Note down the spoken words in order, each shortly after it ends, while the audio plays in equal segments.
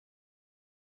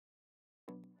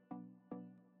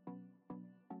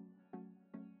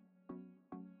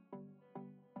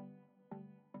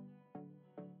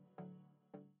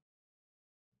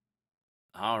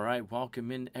All right,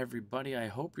 welcome in everybody. I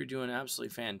hope you're doing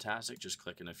absolutely fantastic. Just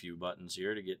clicking a few buttons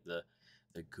here to get the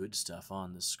good stuff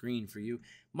on the screen for you.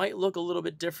 Might look a little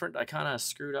bit different. I kind of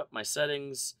screwed up my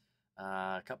settings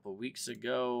a couple weeks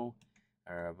ago,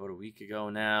 or about a week ago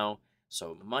now.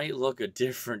 So it might look a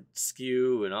different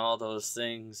skew and all those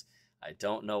things. I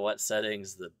don't know what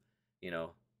settings the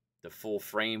full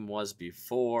frame was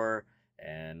before,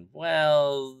 and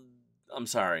well, I'm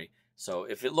sorry. So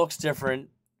if it looks different,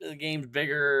 the game's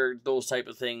bigger, those type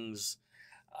of things,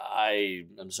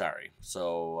 I'm sorry.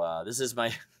 So this is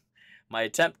my my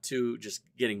attempt to just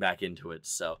getting back into it.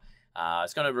 So I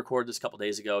was going to record this a couple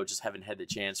days ago, just haven't had the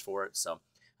chance for it. So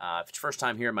if it's your first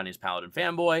time here, my name is Paladin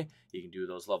Fanboy. You can do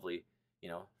those lovely,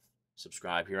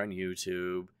 subscribe here on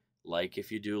YouTube. Like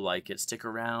if you do like it, stick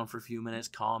around for a few minutes,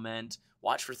 comment,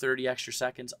 watch for 30 extra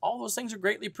seconds. All those things are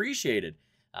greatly appreciated.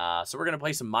 So we're going to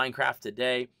play some Minecraft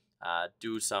today,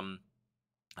 do some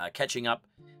catching up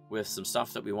with some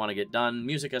stuff that we want to get done.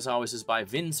 Music, as always, is by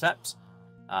Vinsveps.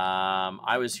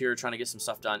 I was here trying to get some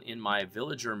stuff done in my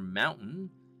villager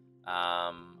mountain.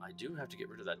 I do have to get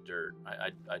rid of that dirt.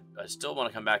 I still want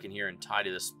to come back in here and tidy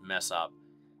this mess up.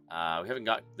 We haven't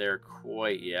got there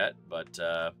quite yet, but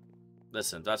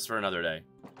listen, that's for another day.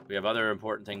 We have other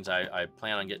important things I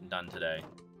plan on getting done today.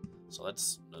 So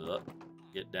let's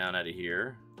get down out of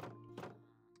here.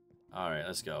 Alright,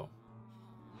 let's go.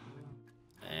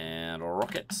 And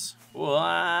rockets.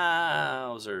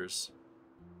 Wowzers.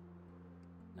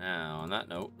 Now, on that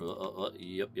note,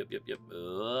 yep.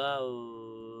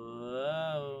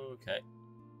 Okay.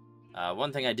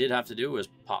 One thing I did have to do was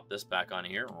pop this back on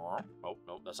here. Oh,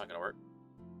 nope, that's not going to work.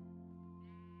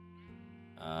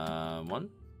 1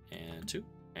 and 2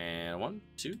 and 1,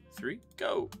 2, 3,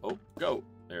 go. Oh, go.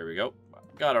 There we go.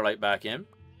 Got our light back in.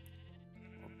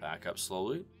 We'll back up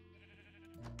slowly.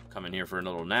 Come in here for a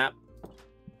little nap.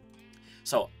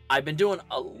 So I've been doing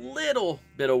a little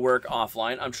bit of work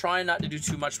offline. I'm trying not to do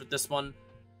too much with this one.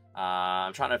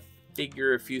 I'm trying to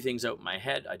figure a few things out in my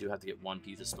head. I do have to get one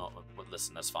piece of snow, but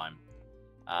listen, that's fine.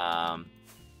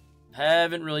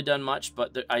 Haven't really done much,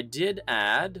 but I did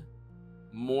add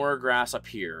more grass up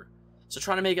here. So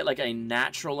trying to make it like a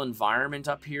natural environment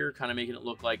up here, kind of making it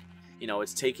look like,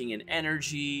 it's taking in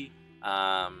energy.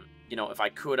 If I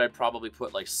could, I'd probably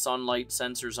put like sunlight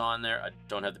sensors on there. I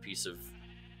don't have the piece of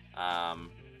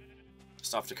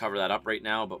stuff to cover that up right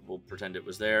now, but we'll pretend it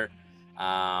was there.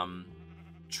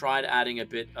 Tried adding a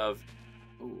bit of,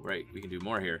 oh, right, we can do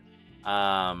more here.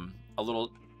 A little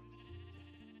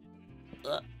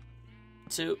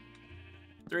 2,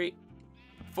 3,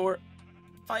 4,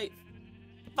 5.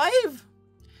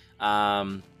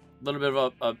 Little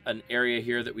bit of an area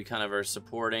here that we kind of are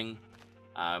supporting.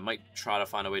 Might try to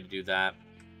find a way to do that.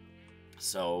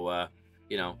 So,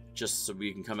 just so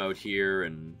we can come out here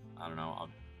and, I don't know,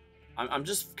 I'm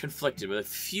just conflicted with a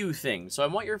few things. So I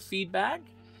want your feedback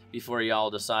before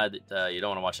y'all decide that you don't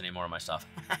want to watch any more of my stuff.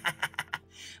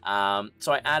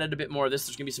 So I added a bit more of this.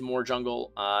 There's going to be some more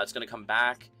jungle. It's going to come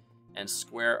back and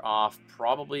square off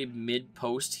probably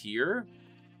mid-post here.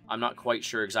 I'm not quite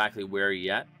sure exactly where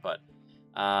yet, but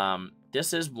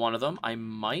this is one of them. I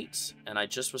might, and I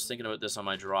just was thinking about this on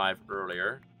my drive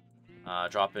earlier,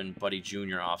 dropping Buddy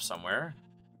Jr. off somewhere.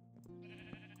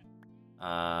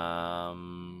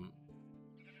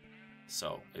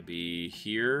 So it'd be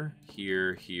here,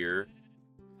 here, here.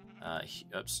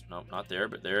 Oops, nope, not there,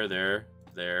 but there,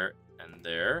 and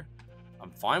there.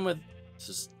 I'm fine with this.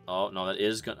 Is, oh no, that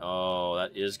is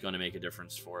gonna make a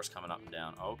difference for us coming up and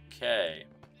down. Okay.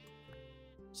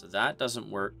 So that doesn't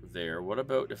work there. What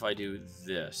about if I do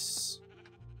this?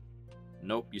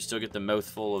 Nope, you still get the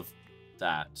mouthful of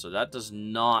that. So that does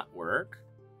not work.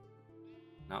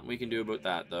 Nothing we can do about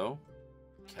that though.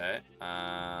 Okay.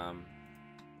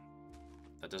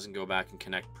 That doesn't go back and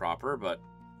connect proper, but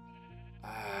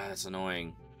that's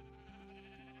annoying.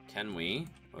 Can we?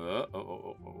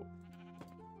 Oh.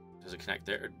 Does it connect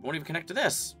there? It won't even connect to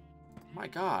this. My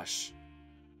gosh.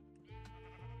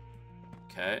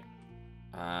 Okay.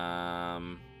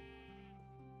 Trying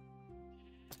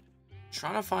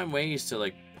to find ways to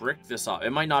like brick this off. It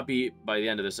might not be by the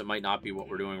end of this. It might not be what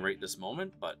we're doing right this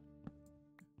moment, but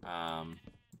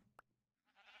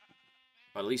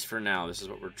at least for now, this is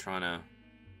what we're trying to.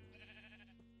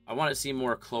 I want it to seem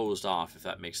more closed off, if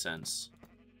that makes sense.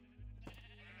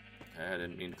 Okay, I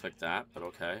didn't mean to click that, but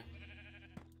okay.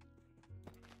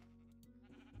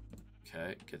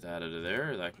 Okay, get that out of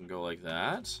there. That can go like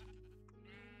that.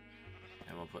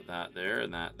 And we'll put that there,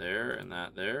 and that there, and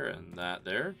that there, and that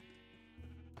there.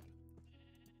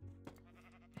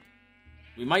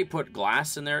 We might put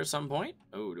glass in there at some point.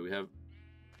 Oh, do we have...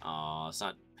 Oh, it's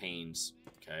not panes.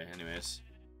 Okay, anyways.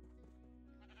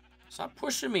 Stop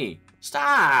pushing me.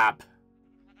 Stop.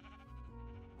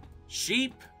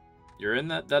 Sheep. You're in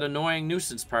that annoying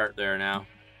nuisance part there now.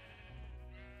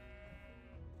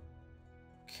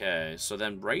 Okay, so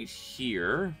then right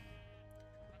here,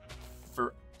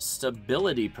 for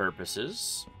stability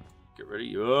purposes, get rid of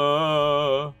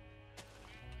you.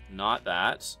 Not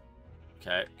that.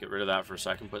 Okay, get rid of that for a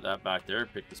second. Put that back there.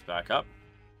 Pick this back up.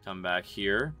 Come back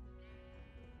here.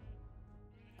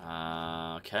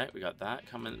 Okay, we got that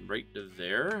coming right to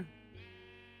there.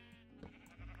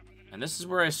 And this is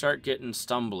where I start getting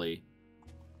stumbly.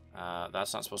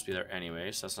 That's not supposed to be there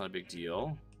anyway, so that's not a big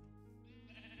deal.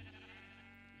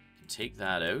 Take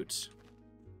that out.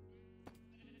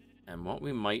 And what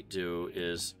we might do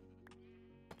is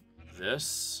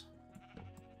this,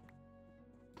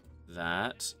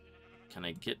 that. Can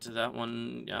I get to that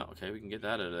one? Yeah, okay, we can get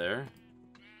that out of there.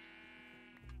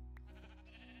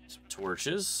 Some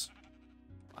torches.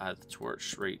 Add the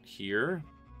torch right here.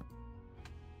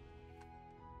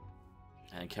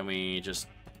 And can we just...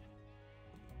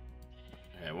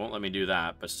 Okay, it won't let me do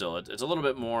that, but still, it's a little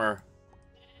bit more...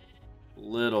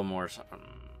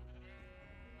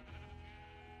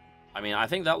 I mean, I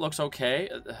think that looks okay.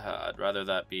 I'd rather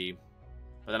that be...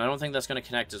 But then I don't think that's going to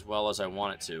connect as well as I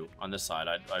want it to on this side.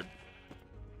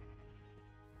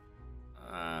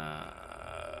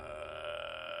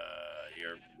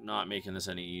 You're not making this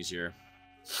any easier.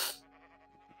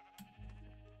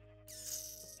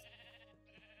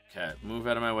 Okay, move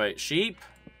out of my way. Sheep!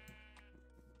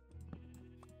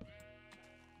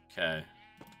 Okay.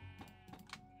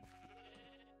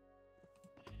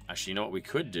 Actually, you know what we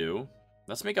could do?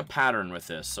 Let's make a pattern with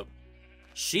this. So,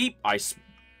 sheep,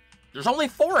 there's only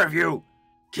 4 of you!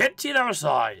 Get to the other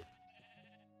side!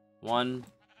 1.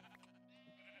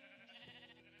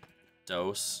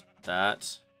 Dose.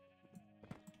 That.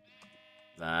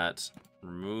 That.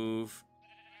 Remove.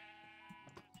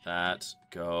 That.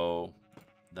 Go.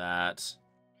 That.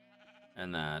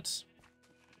 And that.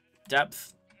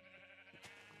 Depth.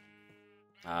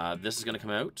 This is going to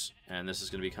come out. And this is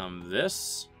going to become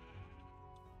this.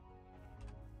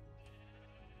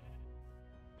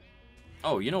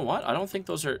 Oh, you know what? I don't think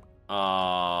those are...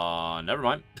 never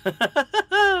mind.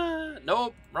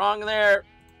 Nope, wrong there.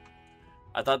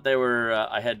 I thought they were...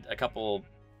 I had a couple...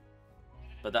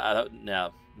 But that... yeah,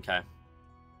 okay.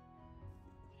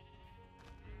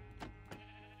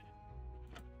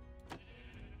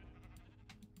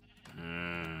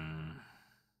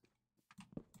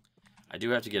 I do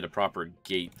have to get a proper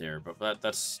gate there, but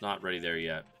that's not ready there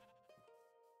yet.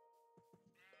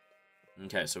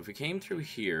 Okay, so if we came through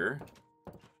here...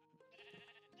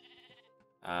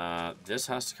 this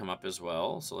has to come up as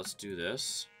well, so let's do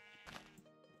this.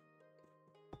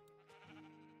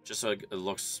 Just so it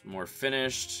looks more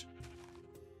finished.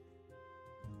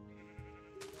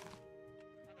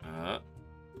 And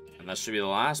that should be the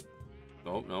last...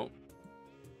 Oh, no.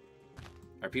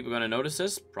 Are people going to notice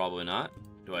this? Probably not.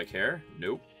 Do I care?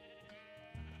 Nope.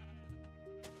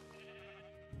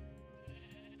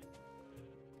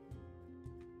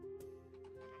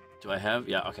 Do I have...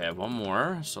 Yeah, okay, I have one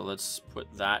more. So let's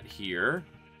put that here.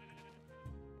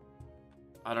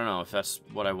 I don't know if that's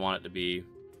what I want it to be.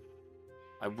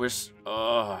 I wish...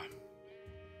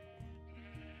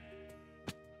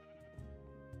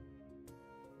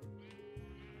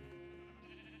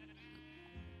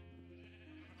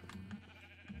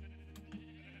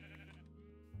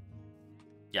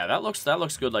 Yeah, that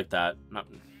looks good like that. Not...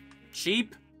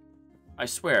 Sheep? I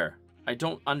swear. I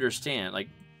don't understand. Like,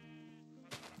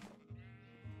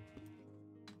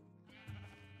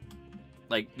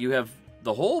 you have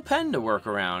the whole pen to work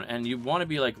around, and you want to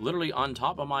be, like, literally on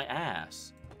top of my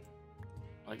ass.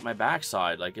 Like, my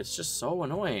backside. Like, it's just so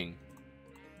annoying.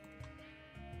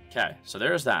 Okay, so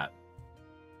there's that.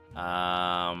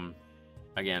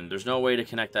 Again, there's no way to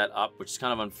connect that up, which is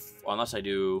kind of unless I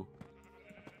do...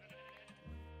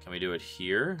 Can we do it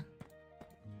here?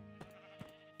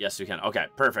 Yes, we can. Okay,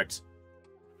 perfect.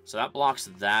 So that blocks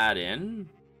that in.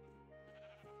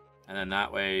 And then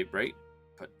that way, right?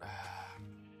 Put...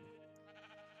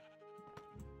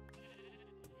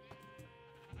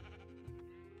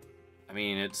 I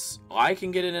mean, it's... I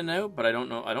can get it in and out, but I don't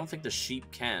know. I don't think the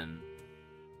sheep can.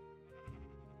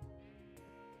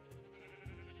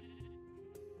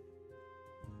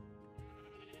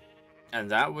 And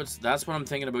that's what I'm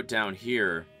thinking about down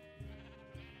here.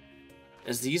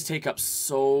 Is these take up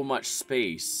so much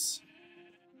space.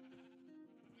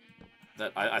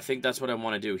 That I think that's what I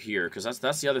want to do here. Because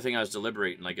that's the other thing I was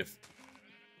deliberating. Like if...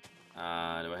 do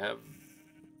I have...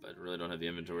 I really don't have the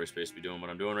inventory space to be doing what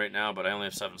I'm doing right now, but I only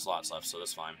have 7 slots left, so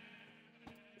that's fine.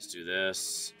 Let's do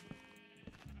this.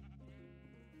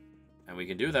 And we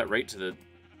can do that right to the...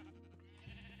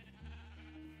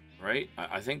 Right?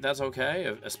 I think that's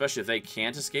okay, especially if they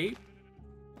can't escape.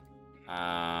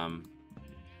 And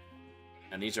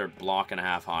these are block and a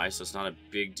half high, so it's not a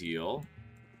big deal.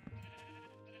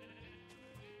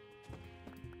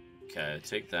 Okay,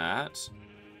 take that.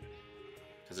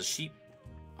 Because the sheep...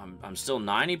 I'm still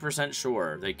 90%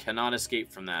 sure they cannot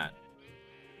escape from that.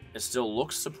 It still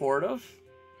looks supportive.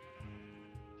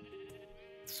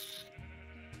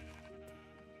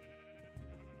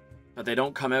 But they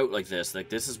don't come out like this. Like,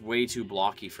 this is way too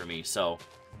blocky for me. So,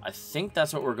 I think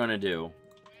that's what we're going to do.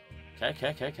 Okay.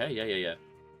 Yeah.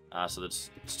 So that's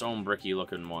stone bricky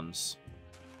looking ones.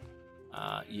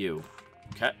 You.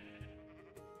 Okay.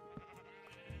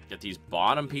 Get these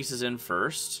bottom pieces in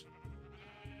first.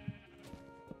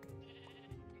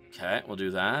 Okay, we'll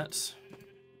do that.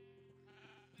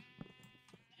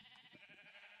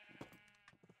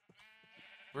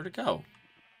 Where'd it go?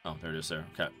 Oh, there it is there.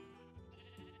 Okay.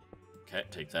 Okay,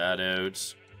 take that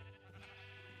out.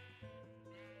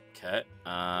 Okay,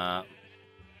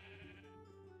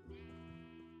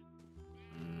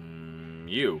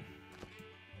 you.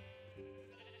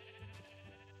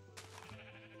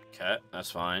 Okay, that's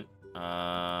fine.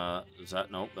 Is that...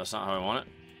 Nope, that's not how I want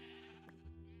it.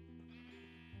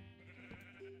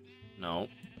 No.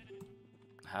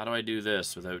 How do I do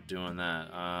this without doing that?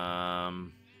 I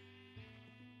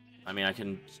mean, I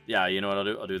can... Yeah, you know what I'll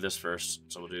do? I'll do this first.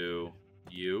 So we'll do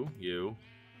you.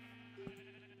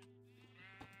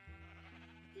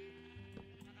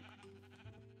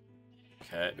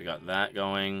 Okay, we got that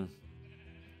going.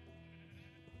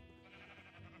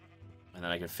 And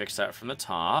then I can fix that from the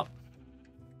top.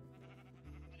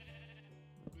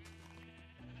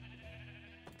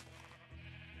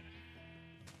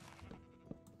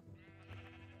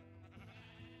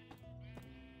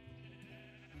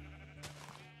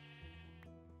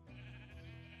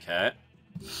 Okay.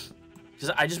 Because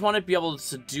I just want to be able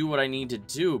to do what I need to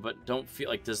do, but don't feel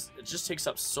like this... It just takes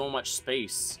up so much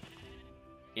space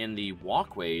in the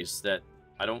walkways that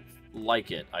I don't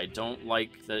like it. I don't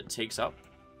like that it takes up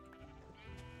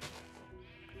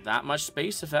that much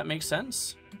space, if that makes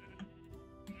sense.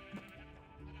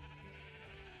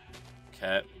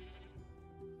 Okay.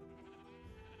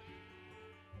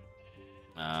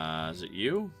 Is it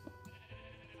you?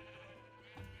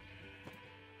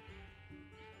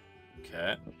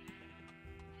 Okay.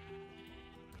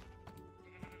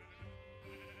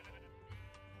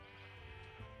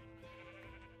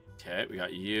 Okay, we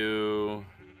got you.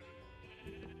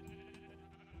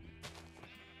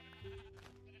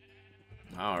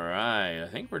 All right, I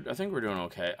think we're doing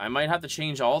okay. I might have to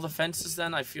change all the fences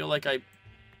then. I feel like I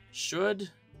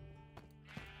should.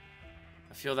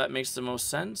 I feel that makes the most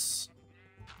sense.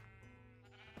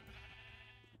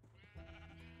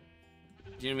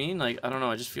 Do you know what I mean? Like, I don't know,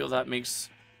 I just feel that makes...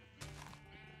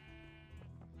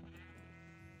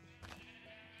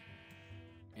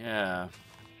 Yeah.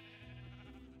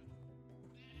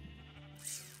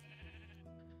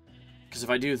 Because if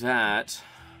I do that...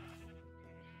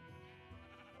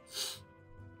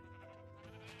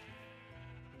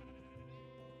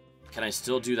 Can I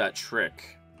still do that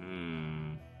trick?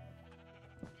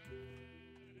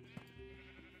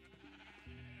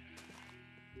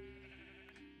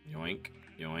 Yoink.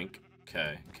 Yoink.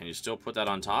 Okay. Can you still put that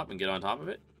on top and get on top of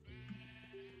it?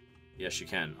 Yes, you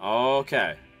can.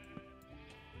 Okay.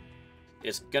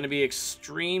 It's going to be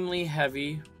extremely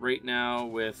heavy right now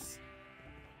with...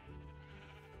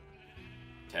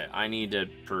 Okay, I need to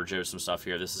purge out some stuff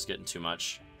here. This is getting too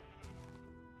much.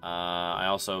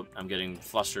 I'm getting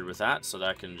flustered with that, so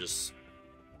that can just...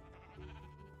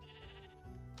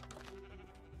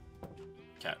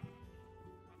 Okay.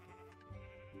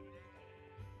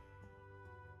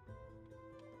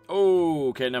 Oh,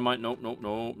 okay, never mind. Nope.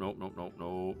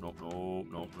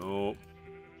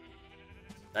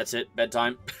 That's it.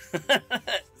 Bedtime.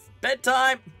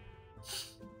 Bedtime!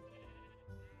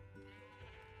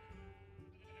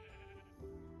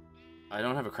 I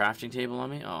don't have a crafting table on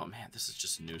me? Oh, man, this is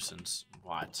just a nuisance.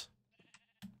 What?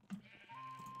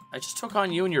 I just took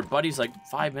on you and your buddies like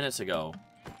 5 minutes ago.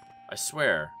 I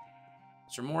swear.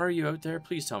 Is there more of you out there?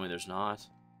 Please tell me there's not.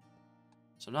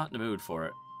 So I'm not in the mood for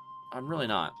it. I'm really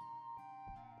not.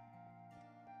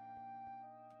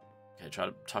 Okay, try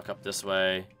to tuck up this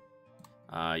way.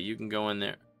 You can go in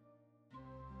there.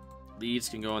 Leads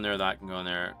can go in there. That can go in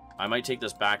there. I might take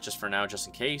this back just for now, just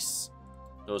in case.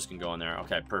 Those can go in there.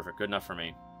 Okay, perfect. Good enough for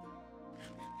me.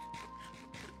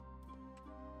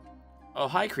 Oh,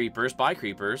 hi, creepers. Bye,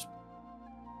 creepers.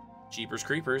 Jeepers,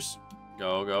 creepers.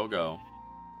 Go, go, go.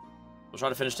 We'll try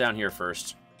to finish down here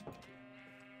first.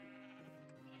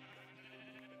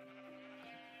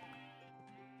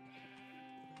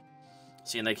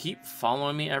 See, and they keep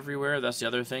following me everywhere. That's the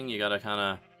other thing. You gotta kind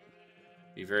of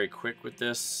be very quick with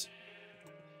this.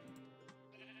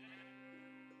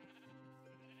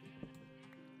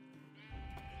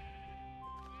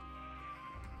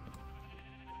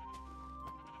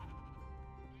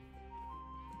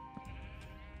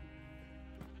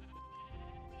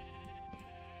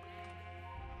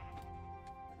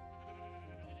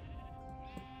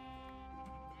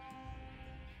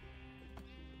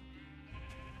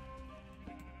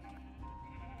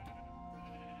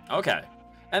 Okay.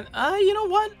 And, you know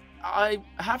what? I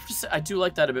have to say, I do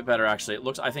like that a bit better, actually. It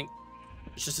looks, I think,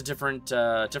 it's just a different,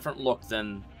 different look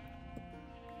than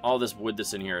all this wood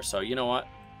that's in here. So, you know what?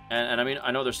 And I mean,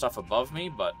 I know there's stuff above me,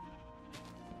 but...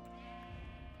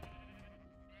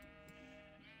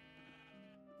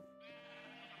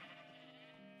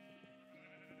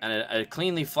 And it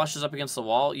cleanly flushes up against the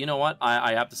wall. You know what?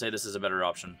 I have to say this is a better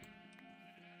option.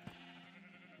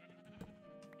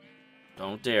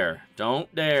 Don't dare.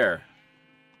 Don't dare.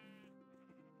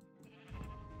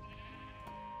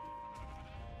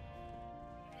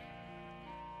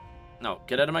 No,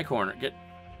 get out of my corner. Get...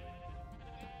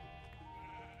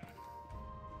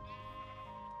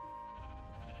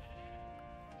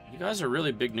 You guys are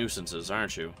really big nuisances,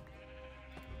 aren't you?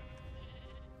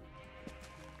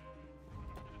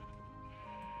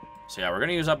 So yeah, we're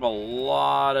gonna use up a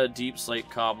lot of deep slate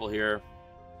cobble here.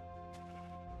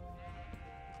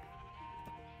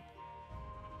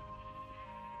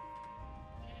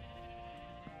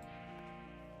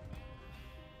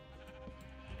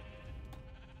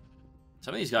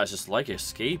 Some of these guys just like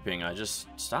escaping. I just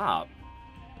stop.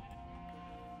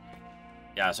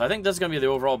 Yeah, so I think this is going to be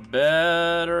the overall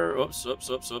better... Oops.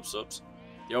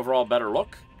 The overall better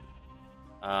look.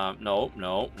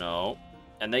 No.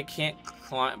 And they can't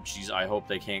climb... Jeez, I hope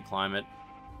they can't climb it.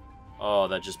 Oh,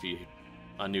 that'd just be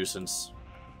a nuisance.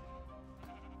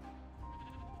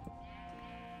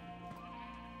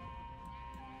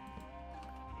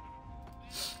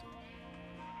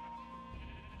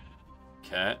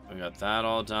 Okay, we got that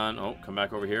all done. Oh, come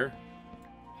back over here.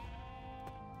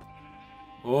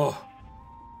 Oh.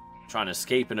 Trying to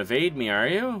escape and evade me, are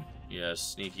you? Yeah,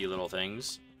 sneaky little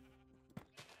things.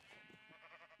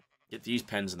 Get these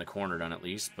pens in the corner done at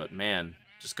least, but man,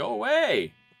 just go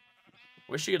away.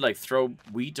 Wish you could like throw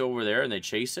wheat over there and they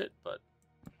chase it, but...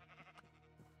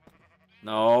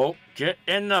 No, get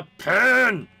in the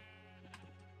pen!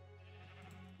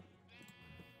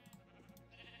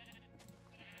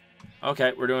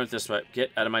 Okay, we're doing it this way.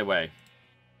 Get out of my way.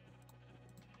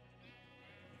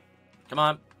 Come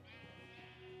on.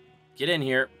 Get in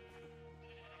here.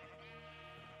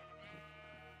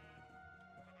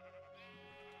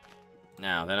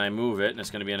 Now, then I move it, and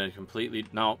it's going to be in a completely...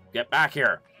 No, get back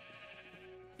here.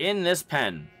 In this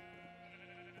pen.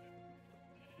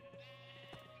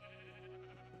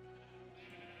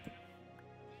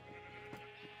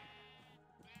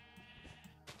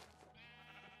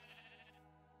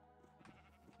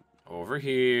 Over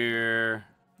here.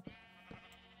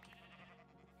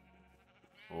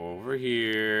 Over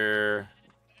here.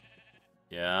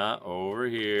 Yeah, over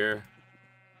here.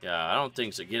 Yeah, I don't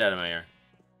think so. Get out of my hair.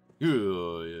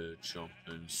 Yeah,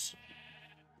 jumpins.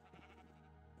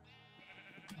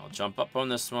 I'll jump up on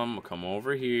this one. We'll come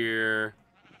over here.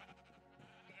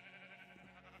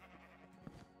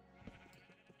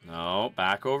 No,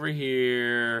 back over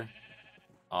here.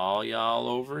 All y'all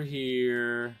over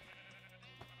here.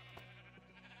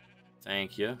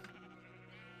 Thank you.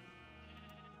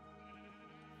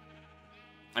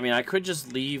 I mean, I could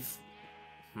just leave...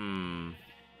 Did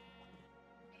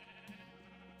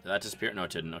that disappear? No,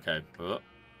 it didn't. Okay. Oh.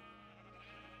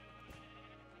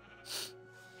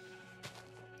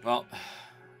 Well.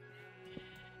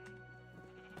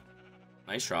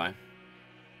 Nice try.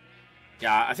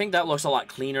 Yeah, I think that looks a lot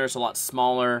cleaner. It's a lot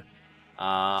smaller.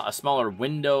 A smaller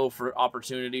window for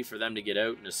opportunity for them to get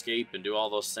out and escape and do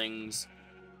all those things.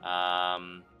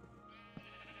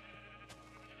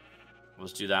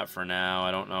 Let's do that for now.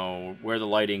 I don't know where the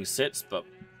lighting sits, but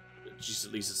just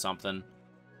at least it's something.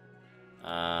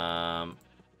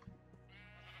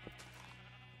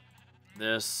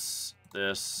 This.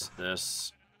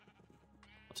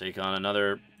 I'll take on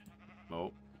another...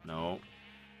 Oh, no.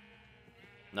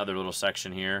 Another little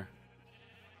section here.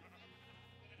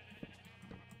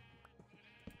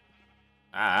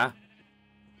 Ah.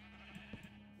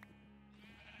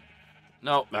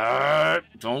 No.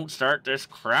 Don't start this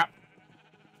crap.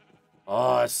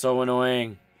 Oh, it's so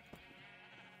annoying.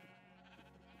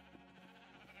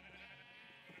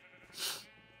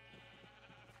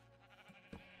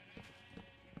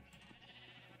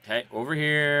 Okay, over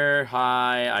here.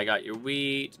 Hi, I got your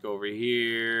wheat. Go over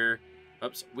here.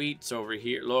 Oops, wheat's over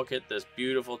here. Look at this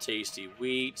beautiful, tasty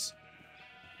wheat.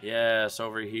 Yes,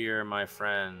 over here, my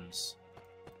friends.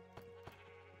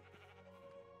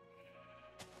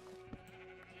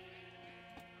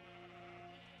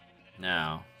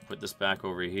 Now, put this back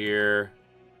over here.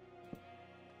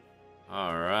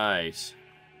 All right.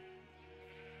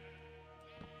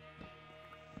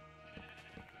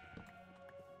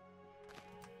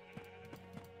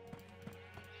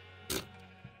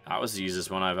 That was the easiest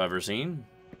one I've ever seen.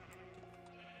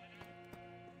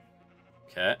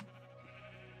 Okay.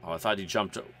 Oh, I thought he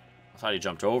jumped. I thought he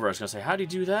jumped over. I was gonna say, how'd he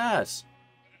do that?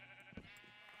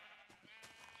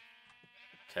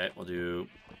 Okay, we'll do.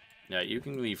 Yeah, you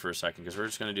can leave for a second because we're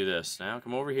just gonna do this now.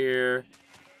 Come over here.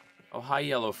 Oh, hi,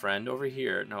 yellow friend. Over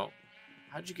here. No.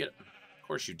 How'd you get? Of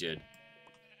course you did.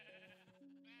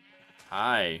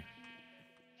 Hi.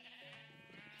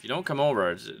 If you don't come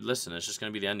over, listen, it's just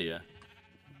gonna be the end of you.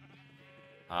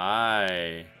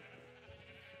 Hi.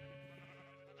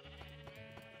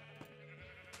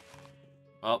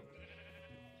 Well.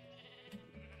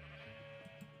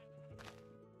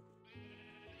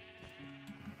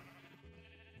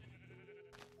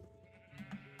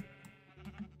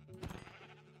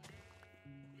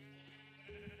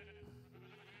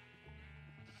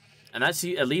 And that's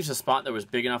it leaves a spot that was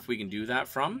big enough we can do that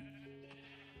from.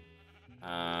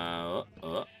 Boom,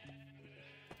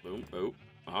 boom.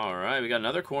 All right, we got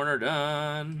another corner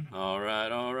done. All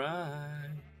right, all right.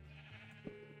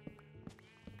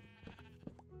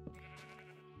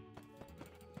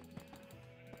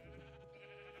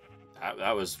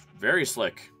 That was very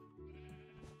slick.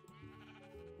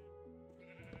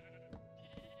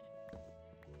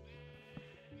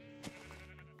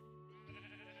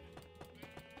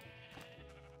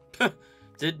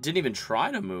 Didn't even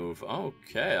try to move.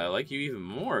 Okay, I like you even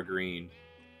more, green.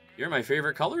 You're my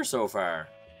favorite color so far.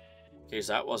 In case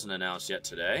that wasn't announced yet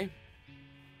today.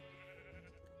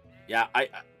 Yeah,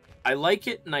 I like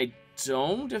it and I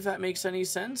don't, if that makes any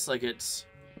sense. Like, it's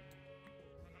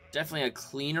definitely a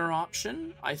cleaner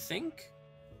option, I think.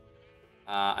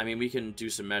 I mean, we can do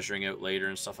some measuring out later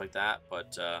and stuff like that,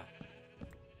 but...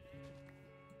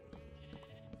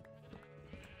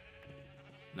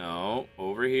 No,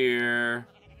 over here.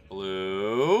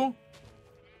 Blue.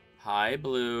 Hi,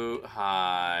 blue.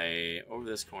 Hi. Over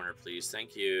this corner, please.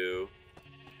 Thank you.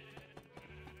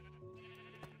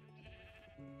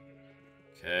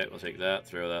 Okay, we'll take that.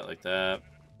 Throw that like that.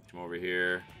 Come over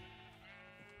here.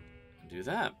 And do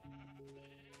that.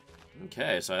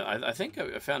 Okay, so I think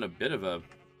I found a bit of a...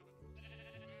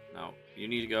 No, you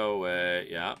need to go away.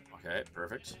 Yeah, okay,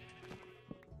 perfect.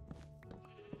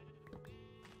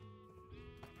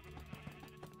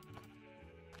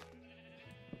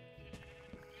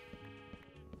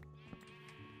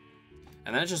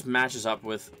 And then it just matches up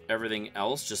with everything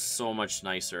else just so much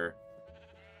nicer.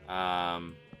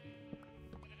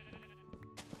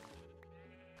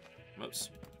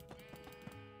 Whoops.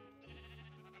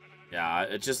 Yeah,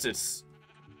 it's...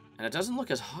 And it doesn't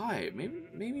look as high.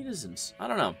 Maybe it isn't. I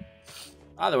don't know.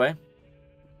 Either way.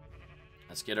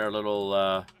 Let's get our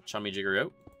little chummy jigger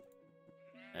out.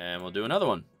 And we'll do another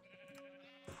one.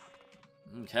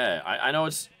 Okay, I know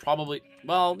it's probably...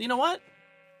 Well, you know what?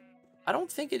 I don't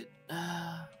think it...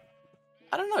 I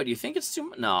don't know. Do you think it's too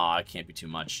much? No, it can't be too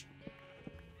much.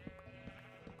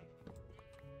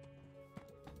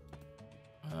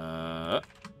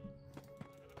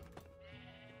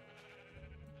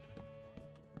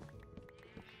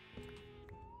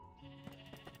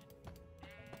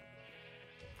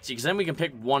 See, because then we can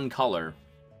pick one color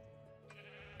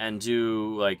and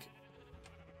do, like,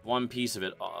 one piece of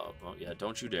it. Oh, yeah,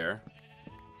 don't you dare.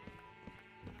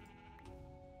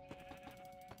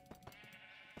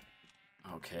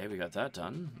 Okay, we got that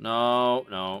done. No,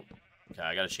 no. Okay,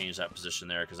 I gotta change that position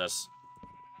there, because that's...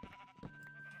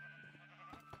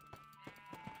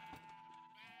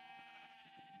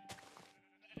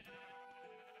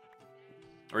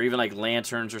 Or even, like,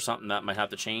 lanterns or something that might have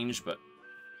to change, but...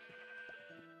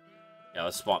 Yeah,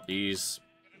 let's swap these.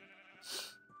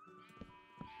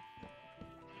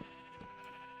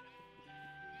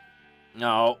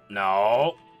 No,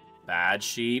 no. Bad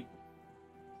sheep.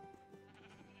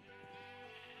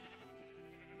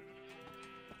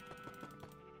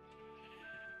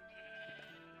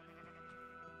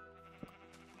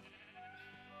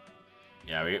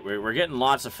 Yeah, we're getting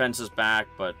lots of fences back,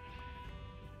 but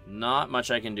not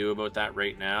much I can do about that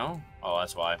right now. Oh,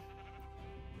 that's why.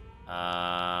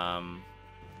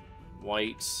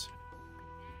 White.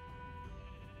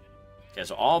 Okay,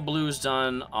 so all blue's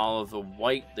done. All of the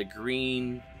white, the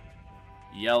green,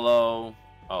 yellow.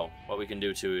 Oh, what we can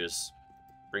do too is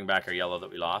bring back our yellow that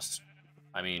we lost.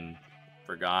 I mean,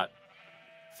 forgot,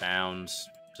 found,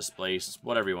 displaced,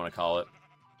 whatever you want to call it.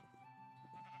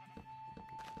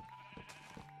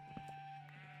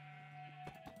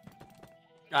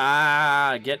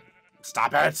 Ah,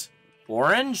 stop it!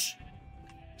 Orange?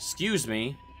 Excuse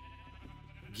me.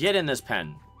 Get in this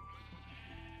pen.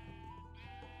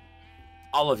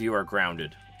 All of you are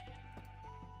grounded.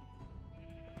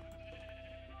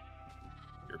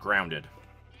 You're grounded.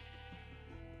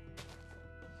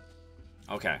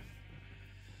 Okay.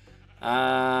 You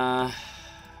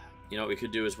know what we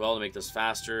could do as well to make this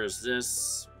faster is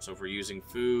this. So if we're using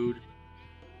food.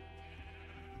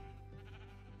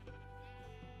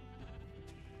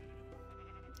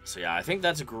 So yeah, I think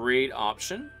that's a great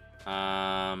option.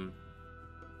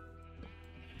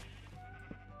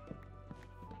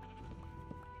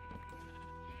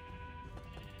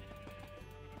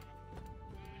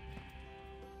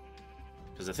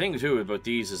 Because the thing too about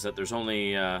these is that there's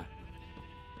only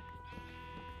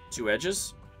 2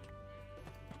 edges.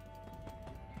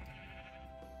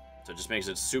 So it just makes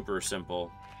it super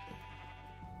simple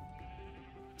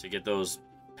to get those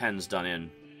pens done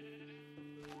in.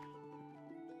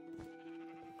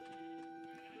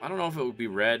 I don't know if it would be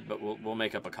red, but we'll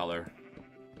make up a color.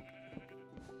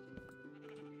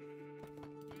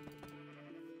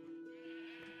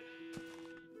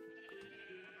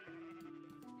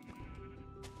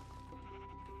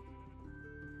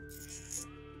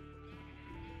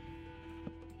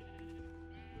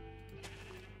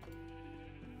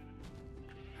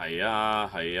 Hiya,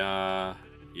 hiya,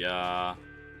 yeah.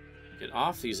 Get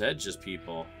off these edges,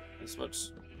 people. That's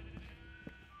what's...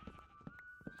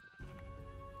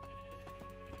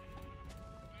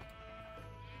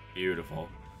 Beautiful.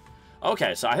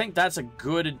 Okay, so I think that's a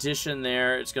good addition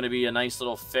there. It's going to be a nice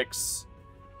little fix.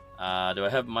 Do I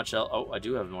have much else? Oh, I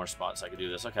do have more spots I could do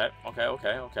this. Okay, okay,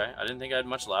 okay, okay. I didn't think I had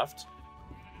much left.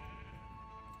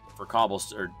 For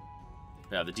cobblestone,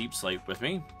 yeah, the deep slate with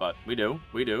me, but we do.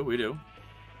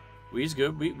 We's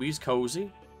good. We's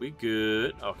cozy. We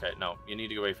good. Okay, no, you need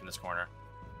to go away from this corner.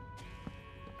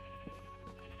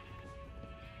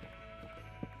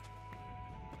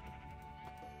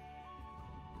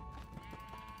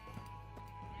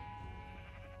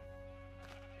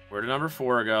 Where did number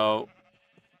 4 go?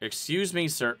 Excuse me,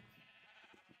 sir.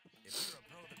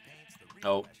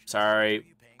 Oh, sorry.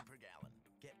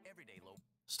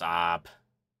 Stop.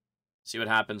 See what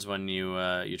happens when you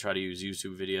you try to use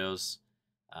YouTube videos.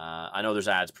 I know there's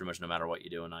ads pretty much no matter what you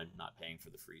do, and I'm not paying for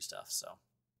the free stuff, so.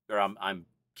 Or I'm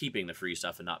keeping the free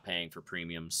stuff and not paying for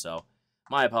premiums, so.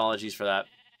 My apologies for that.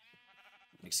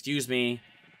 Excuse me.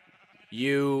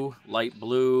 You, light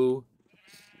blue,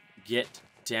 get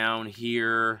down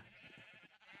here.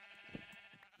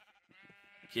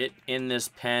 Get in this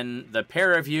pen. The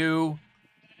pair of you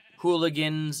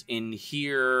hooligans in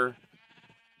here.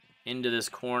 Into this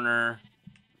corner.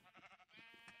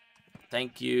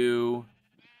 Thank you.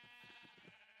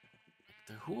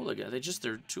 The hooligan.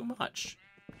 They're too much.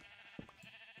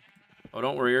 Oh,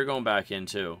 don't worry. You're going back in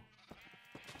too.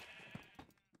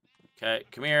 Okay,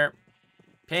 come here.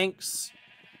 Pinks.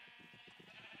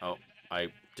 Oh, I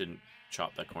didn't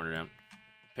chop that corner down.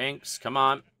 Pinks, come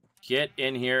on. Get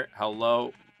in here.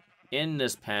 Hello. In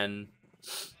this pen.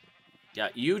 Yeah,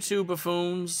 you two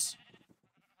buffoons.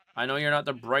 I know you're not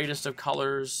the brightest of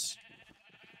colors.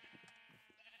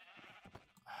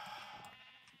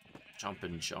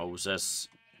 Jumping Joseph.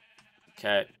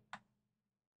 Okay.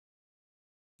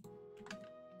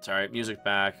 Sorry, music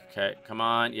back. Okay, come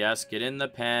on. Yes, get in the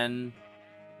pen.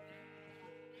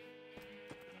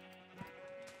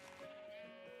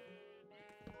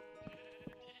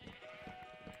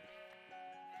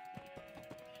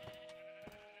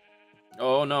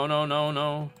 Oh, no, no, no,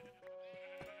 no.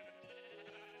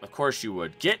 Of course you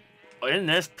would. Get in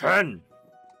this pen!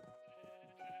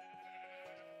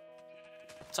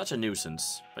 Such a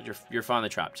nuisance, but you're finally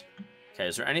trapped. Okay,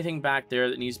 is there anything back there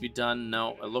that needs to be done?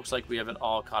 No, it looks like we have it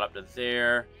all caught up to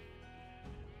there.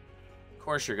 Of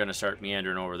course you're going to start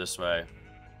meandering over this way.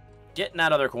 Get in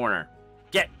that other corner.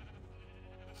 Get!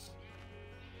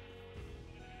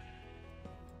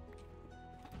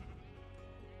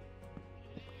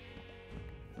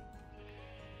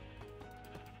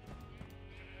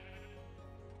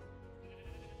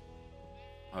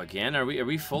 Again? Are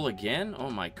we full again? Oh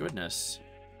my goodness.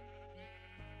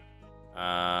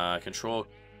 Control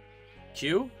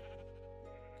Q?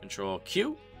 Control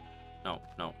Q? No,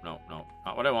 no, no, no.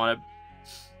 Not what I wanted.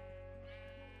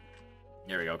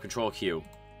 There we go. Control Q.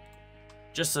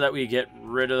 Just so that we get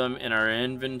rid of them in our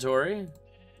inventory.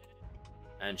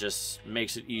 And just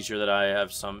makes it easier that I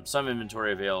have some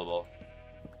inventory available.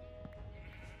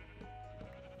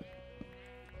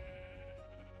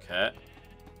 Okay.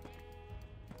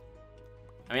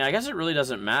 I mean, I guess it really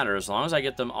doesn't matter as long as I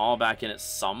get them all back in at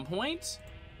some point.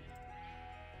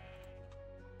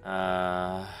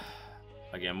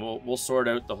 Again, we'll sort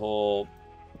out the whole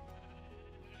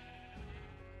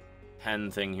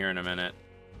pen thing here in a minute.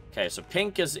 Okay, so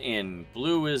pink is in,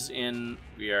 blue is in.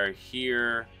 We are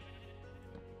here.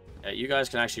 You guys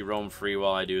can actually roam free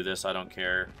while I do this. I don't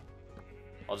care.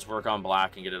 I'll just work on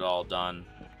black and get it all done.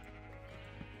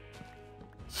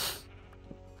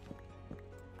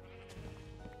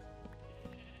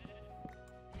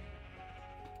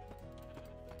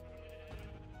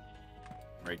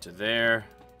 Right to there.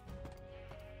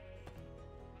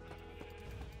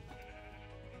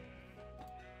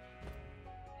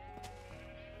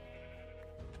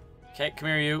 Okay, come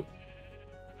here, you.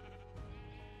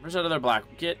 Where's that other black?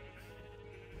 Get...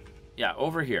 Yeah,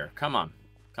 over here. Come on.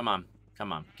 Come on.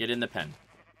 Come on. Get in the pen.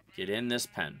 Get in this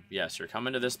pen. Yes, you're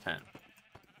coming to this pen.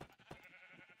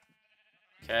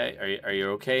 Okay, are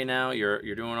you okay now?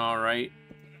 You're doing all right?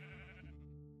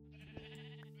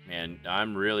 Man,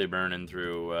 I'm really burning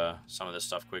through some of this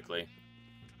stuff quickly.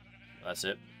 That's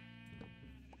it.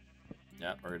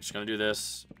 Yeah, we're just gonna do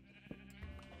this.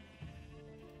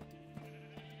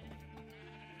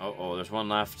 Oh, there's one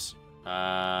left. Do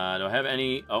I have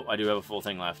any? Oh, I do have a full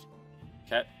thing left.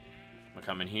 Okay. I'll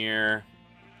come in here.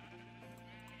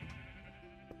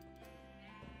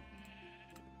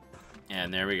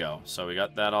 And there we go. So we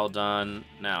got that all done.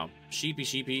 Now,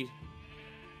 sheepy.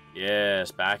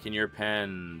 Yes, back in your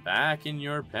pen. Back in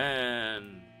your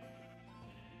pen.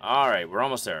 Alright, we're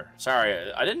almost there.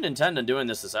 Sorry, I didn't intend on doing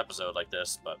this episode like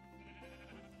this, but...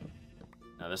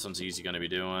 Now this one's easy going to be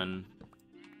doing.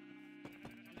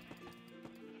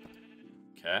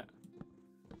 Okay.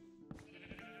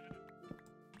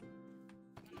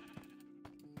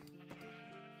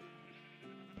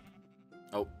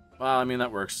 Oh, well, I mean,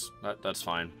 that works. That's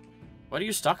fine. What are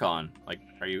you stuck on? Like,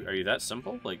 are you that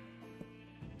simple? Like,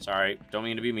 sorry, don't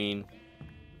mean to be mean.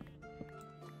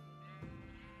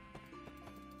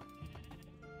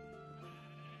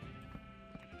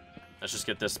 Let's just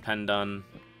get this pen done.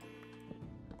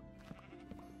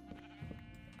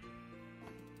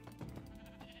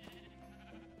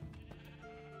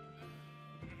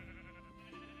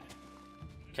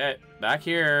 Okay, back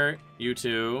here, you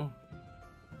two.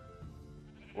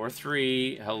 Or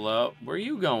three. Hello. Where are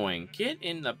you going? Get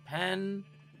in the pen.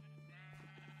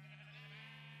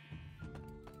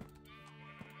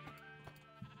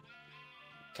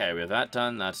 Okay, we have that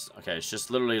done. That's... Okay, it's just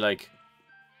literally like...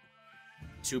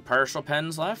 2 partial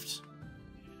pens left.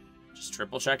 Just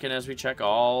triple checking as we check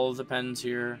all the pens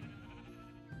here.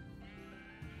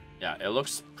 Yeah, it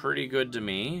looks pretty good to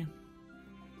me.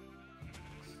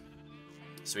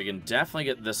 So we can definitely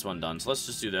get this one done. So let's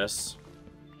just do this.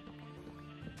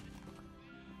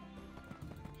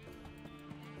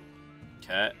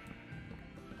 Okay.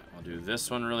 I'll do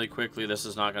this one really quickly. This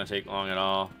is not going to take long at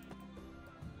all.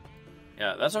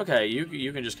 Yeah, that's okay.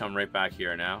 You can just come right back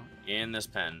here now. In this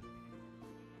pen.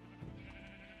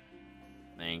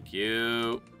 Thank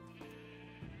you.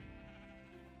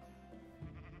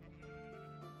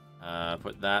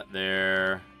 Put that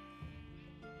there.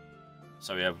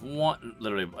 So we have one,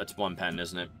 literally, it's one pen,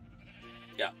 isn't it?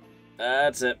 Yeah,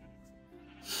 that's it.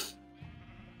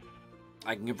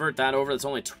 I can convert that over. That's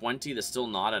only 20. That's still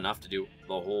not enough to do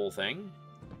the whole thing.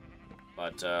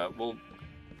 But we'll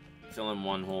fill in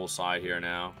one whole side here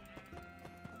now.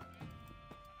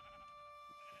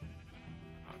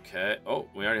 Okay. Oh,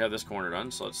 we already have this corner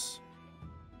done, so let's...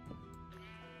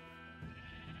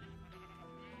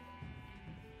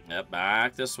 Yep,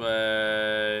 back this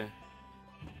way.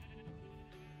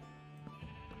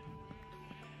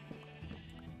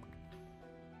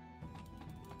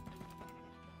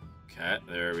 Okay,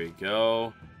 there we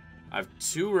go. I have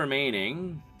 2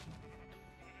 remaining.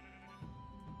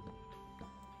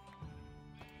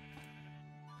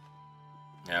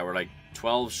 Yeah, we're like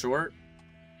 12 short.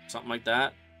 Something like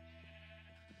that.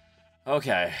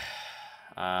 Okay.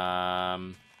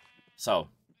 So,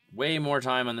 way more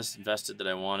time on this invested than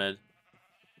I wanted.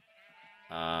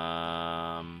 Do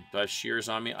I have shears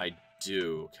on me? I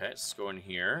do. Okay, let's go in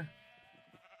here.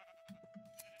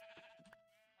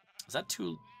 Is that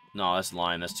too... No, that's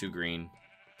lime. That's too green.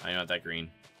 I not that green.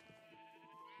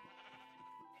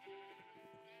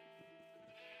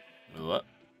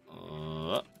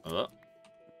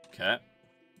 Okay.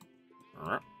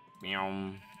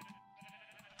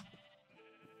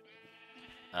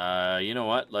 You know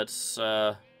what? Let's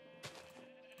find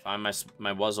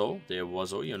my wuzzle. The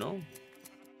wuzzle, you know.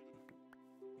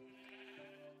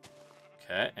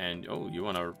 Okay, and oh, you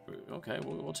want to? Okay,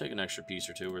 we'll take an extra piece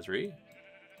or 2 or 3.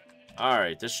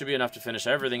 Alright, this should be enough to finish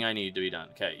everything I need to be done.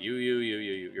 Okay,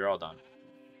 you're all done.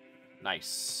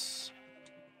 Nice.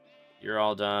 You're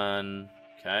all done.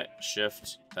 Okay,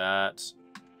 shift that.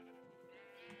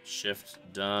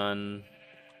 Shift done.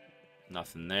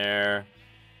 Nothing there.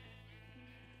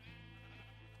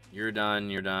 You're done,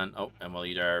 you're done. Oh, and we'll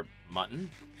eat our mutton.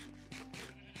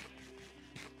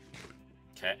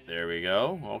 Okay, there we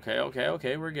go.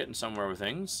 Okay, we're getting somewhere with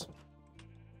things.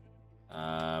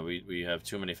 We have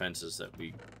too many fences that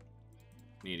we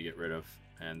need to get rid of.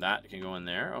 And that can go in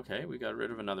there. Okay, we got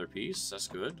rid of another piece. That's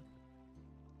good.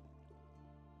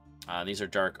 These are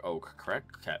dark oak,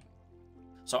 correct? Okay.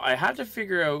 So I had to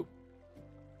figure out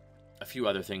a few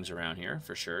other things around here,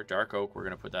 for sure. Dark oak, we're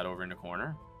going to put that over in the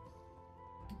corner.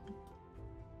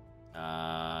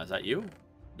 Is that you?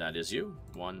 That is you.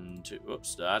 1, 2.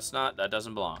 Oops, that's not. That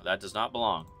doesn't belong. That does not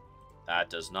belong. That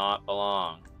does not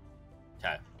belong.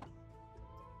 Okay.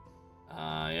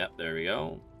 Yep, there we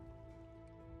go.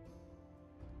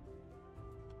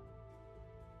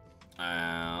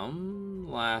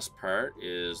 Last part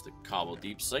is the cobble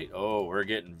deep slate. Oh, we're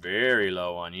getting very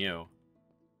low on you.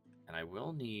 And I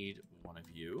will need one of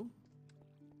you.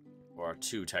 Or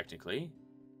 2, technically.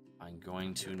 I'm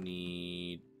going to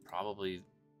need probably...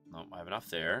 No, I have enough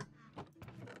there.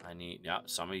 I need, yeah,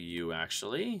 some of you,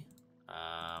 actually.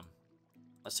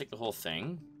 Let's take the whole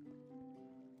thing.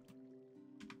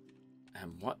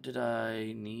 And what did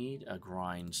I need? A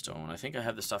grindstone. I think I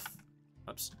have the stuff...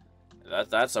 Oops.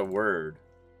 That's a word.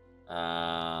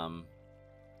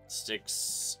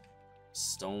 Sticks...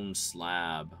 Stone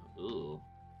slab. Ooh.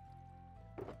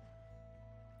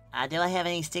 Do I have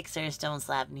any sticks or stone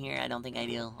slab in here? I don't think I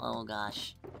do. Oh,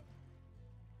 gosh.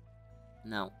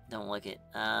 No, don't look it.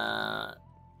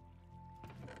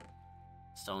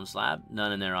 Stone slab?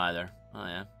 None in there either. Oh,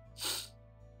 yeah.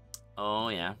 Oh,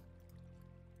 yeah.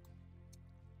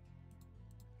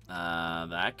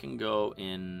 That can go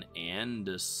in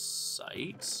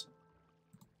andesite.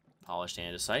 Polished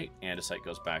andesite. Andesite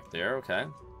goes back there, okay.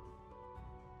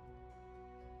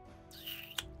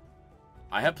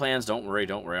 I have plans, don't worry,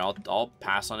 don't worry. I'll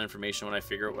pass on information when I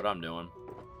figure out what I'm doing.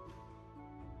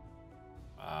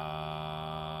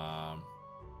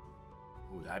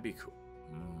 Ooh, that'd be cool.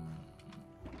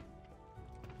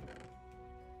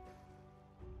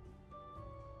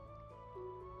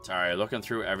 Sorry, looking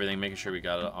through everything, making sure we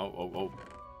got it. Oh.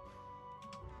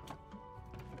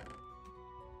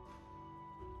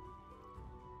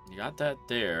 You got that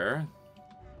there.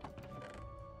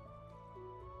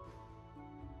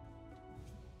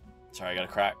 Sorry, I got a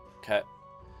crack. Okay.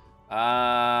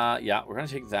 Yeah, we're gonna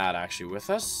take that actually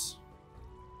with us.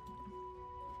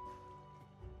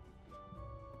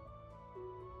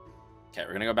 Okay,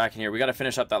 we're gonna go back in here. We gotta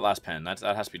finish up that last pen. That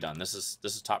has to be done. This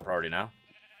is top priority now.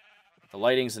 The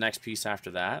lighting's the next piece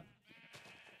after that.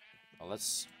 Well,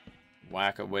 let's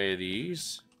whack away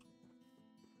these.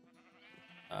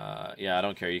 Yeah, I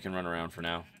don't care. You can run around for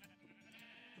now.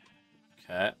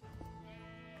 Okay.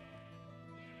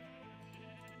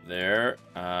 There.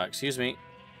 Excuse me.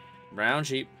 Brown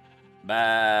sheep.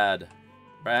 Bad.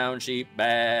 Brown sheep.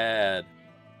 Bad.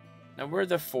 Now, where'd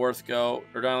the 4th go?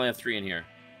 Or do I only have 3 in here?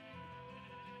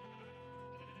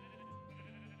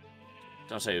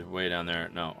 Don't say way down there.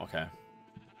 No, okay.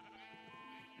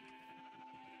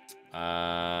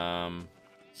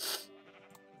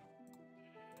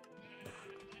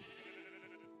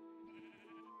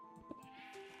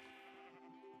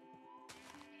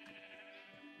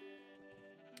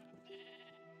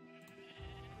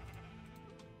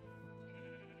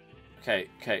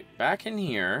 Okay, back in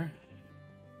here.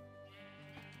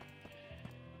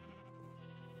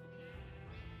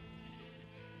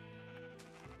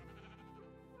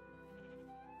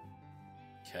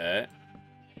 Okay.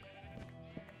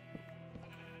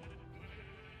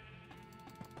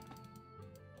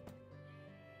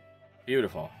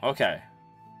 Beautiful. Okay.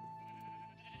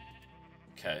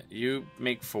 Okay, you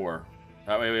make 4.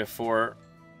 That way we have 4.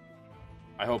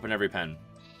 I hope in every pen.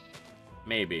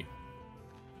 Maybe.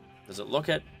 Does it look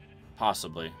it?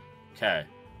 Possibly. Okay.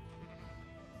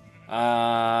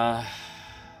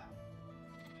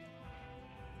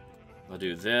 We'll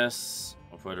do this.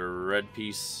 We'll put a red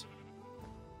piece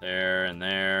there and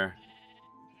there.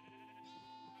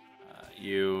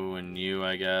 You and you,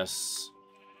 I guess.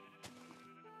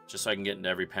 Just so I can get into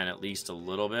every pen at least a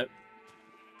little bit.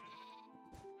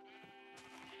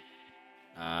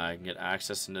 I can get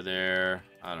access into there.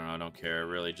 I don't know, I don't care.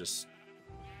 Really just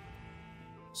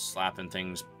slapping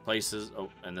things places. Oh,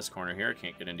 and this corner here,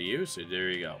 can't get into you, so there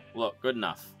you go. Look, good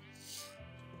enough.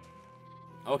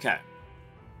 Okay.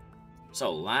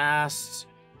 So last,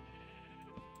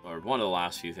 or one of the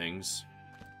last few things.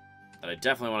 that I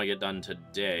definitely want to get done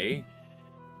today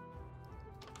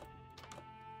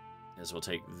is we'll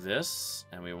take this,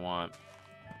 and we want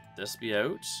this be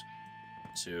out.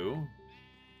 2.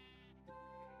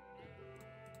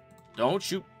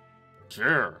 Don't you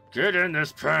dare get in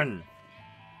this pen!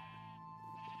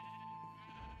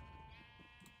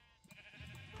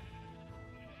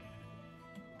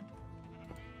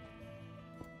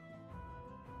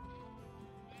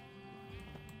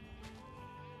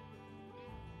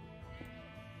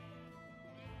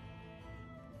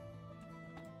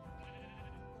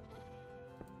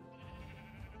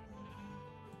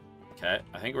 Okay,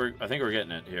 I think we're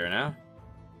getting it here now.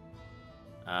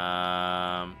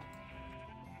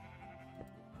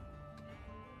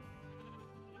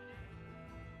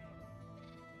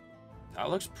 That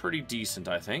looks pretty decent,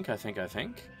 I think.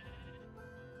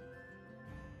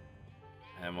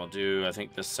 And we'll do, I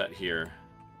think, this set here.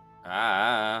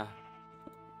 I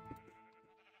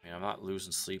mean, I'm not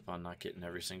losing sleep on not getting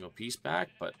every single piece back,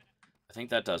 but I think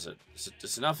that does it.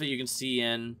 It's enough that you can see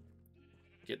in,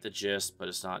 get the gist, but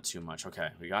it's not too much. Okay,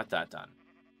 we got that done.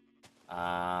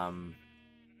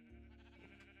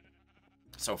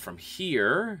 So from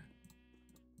here,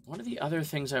 one of the other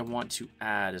things I want to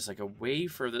add is like a way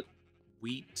for the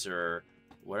wheat or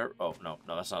whatever. Oh, no,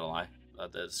 that's not a lie.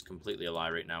 That's completely a lie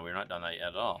right now. We're not done that yet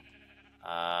at all.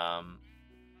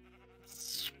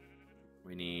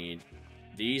 We need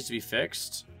these to be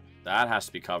fixed. That has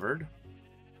to be covered.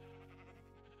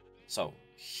 So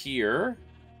here,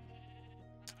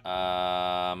 oh,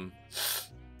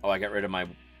 I got rid of my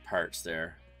parts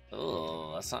there.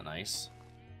 Oh, that's not nice.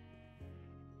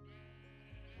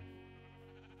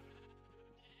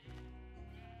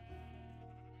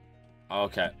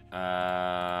 Okay.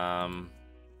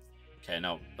 Okay,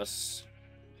 no. Let's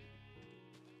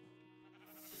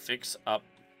fix up.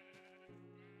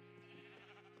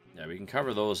 Yeah, we can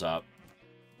cover those up.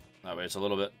 That way it's a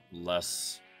little bit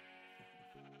less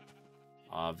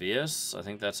obvious. I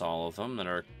think that's all of them that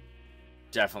are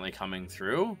definitely coming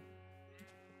through.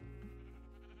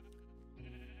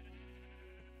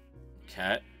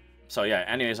 Okay. So yeah,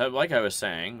 anyways, like I was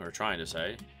saying, or trying to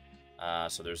say,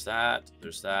 so there's that,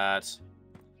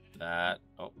 that,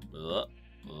 oh,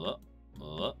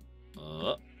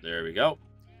 there we go.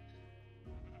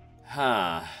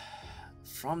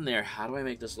 From there, how do I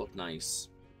make this look nice?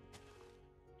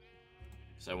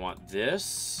 So I want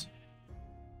this.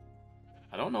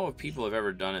 I don't know if people have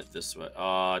ever done it this way.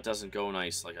 Oh, it doesn't go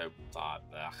nice like I thought.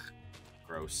 Ugh,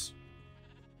 gross.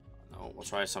 No, we'll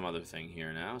try some other thing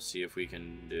here now. See if we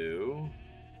can do...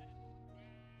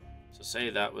 So say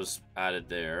that was added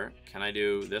there. Can I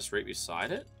do this right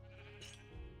beside it?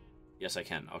 Yes, I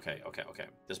can. Okay.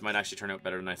 This might actually turn out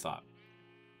better than I thought.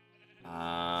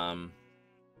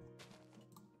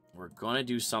 We're gonna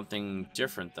do something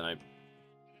different than I...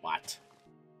 What?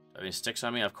 Do I have any sticks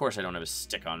on me? Of course I don't have a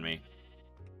stick on me.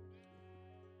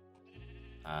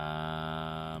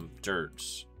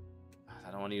 Dirt.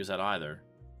 I don't want to use that either.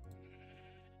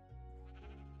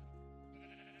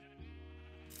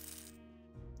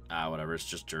 Whatever, it's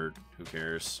just dirt. Who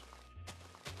cares?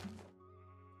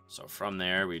 So from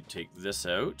there, we take this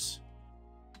out.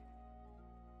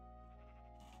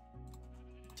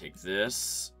 Take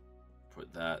this.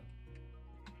 Put that...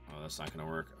 Oh, that's not going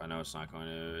to work. I know it's not going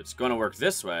to... It's going to work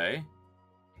this way.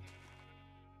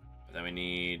 But then we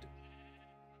need...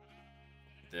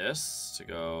 this to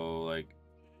go like...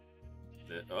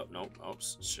 Oh, nope.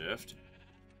 Oops. Shift.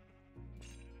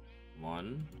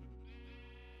 1...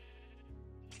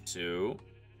 2,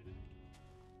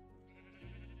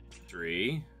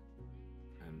 3,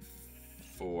 and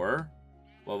 4.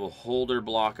 We'll have a holder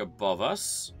block above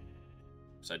us,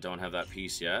 because I don't have that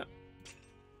piece yet.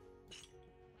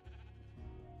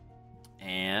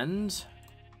 And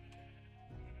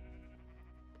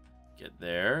get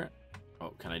there. Oh,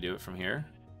 can I do it from here?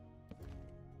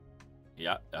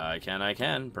 Yeah, I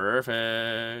can.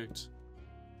 Perfect.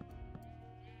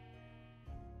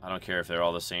 I don't care if they're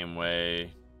all the same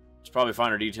way. There's probably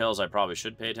finer details I probably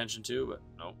should pay attention to, but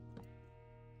nope.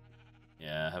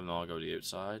 Yeah, have them all go to the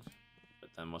outside. But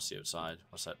then what's the outside?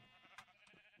 What's that?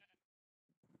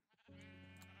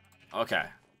 Okay.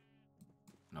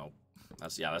 Nope.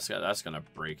 That's gonna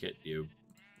break it, you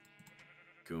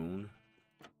goon.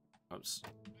 Oops.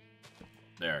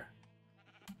 There.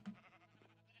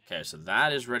 Okay, so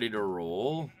that is ready to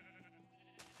roll.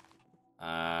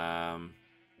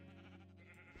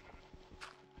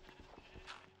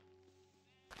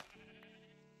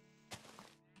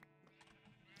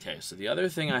 Okay, so the other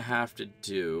thing I have to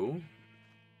do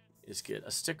is get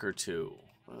a stick or two.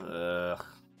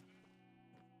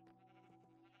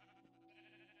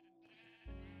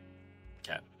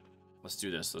 Okay. Let's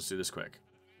do this. Let's do this quick.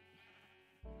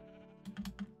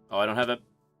 Oh, I don't have it.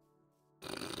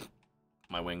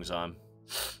 My wings on.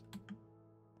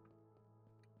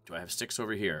 Do I have sticks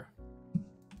over here?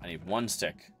 I need 1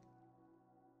 stick.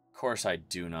 Of course I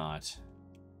do not.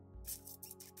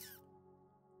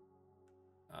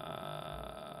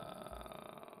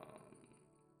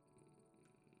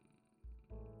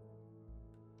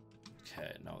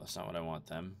 Okay, no, that's not what I want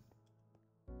then.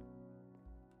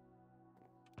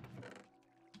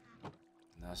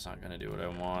 That's not gonna do what I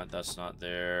want. That's not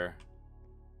there.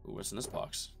 Ooh, what's in this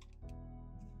box?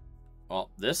 Well,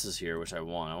 this is here, which I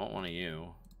want. I want one of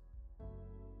you.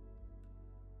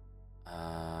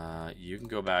 You can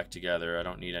go back together. I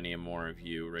don't need any more of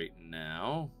you right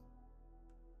now.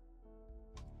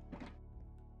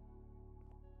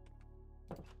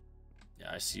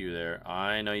 Yeah, I see you there.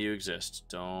 I know you exist.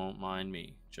 Don't mind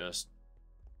me. Just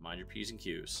mind your P's and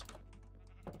Q's.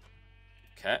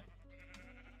 Okay.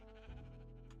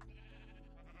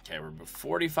 Okay, we're about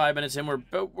 45 minutes in. We're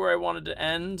about where I wanted to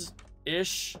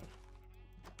end-ish.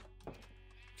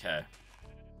 Okay.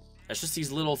 It's just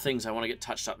these little things I want to get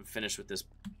touched up and finished with this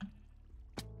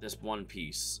one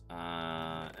piece.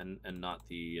 And not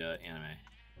the anime.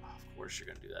 Oh, of course you're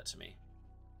going to do that to me.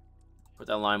 Put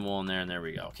that lime wool in there, and there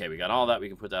we go. Okay, we got all that. We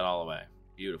can put that all away.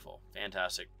 Beautiful.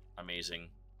 Fantastic. Amazing.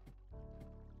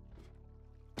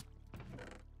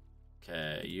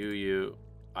 Okay, you.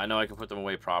 I know I can put them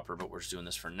away proper, but we're just doing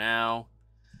this for now.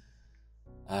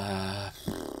 Oh,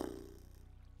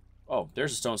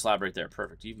 there's a stone slab right there.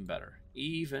 Perfect. Even better.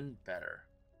 Even better.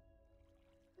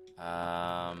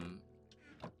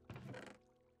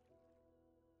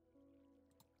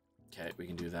 Okay, we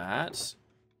can do that.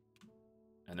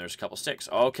 And there's a couple sticks.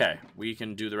 Okay, we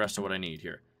can do the rest of what I need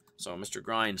here. So, Mr.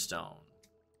 Grindstone.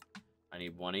 I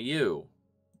need one of you.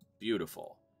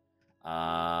 Beautiful.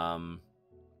 I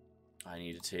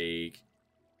need to take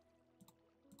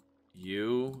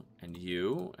you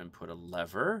and put a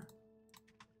lever.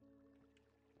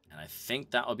 And I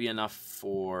think that will be enough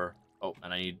for... Oh,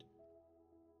 and I need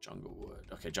jungle wood.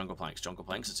 Okay, jungle planks. Jungle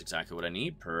planks, that's exactly what I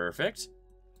need. Perfect.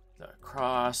 The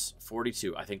cross,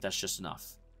 42. I think that's just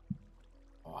enough.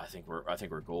 Oh, I think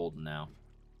we're golden now.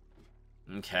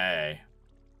 Okay.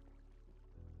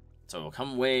 So we'll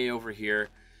come way over here.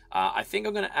 I think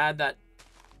I'm going to add that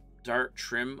dark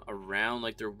trim around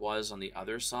like there was on the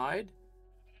other side.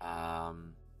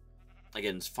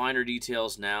 Again, it's finer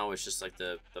details now. It's just like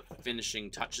the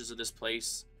finishing touches of this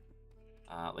place.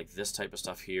 Like this type of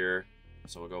stuff here.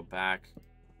 So we'll go back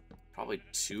probably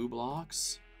 2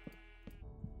 blocks.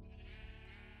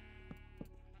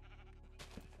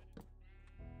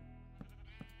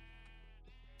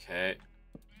 Okay.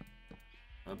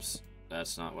 Oops.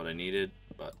 That's not what I needed.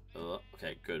 But,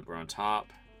 okay, good. We're on top.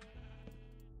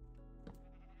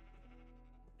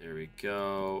 There we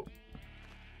go.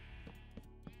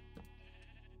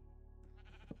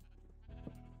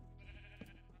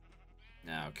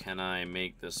 Now, can I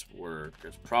make this work?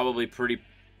 It's probably pretty...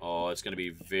 Oh, it's going to be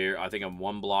very... I think I'm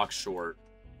 1 block short.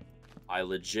 I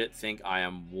legit think I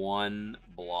am 1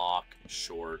 block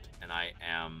short. And I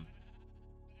am...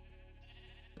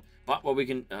 But what we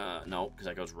can... no, because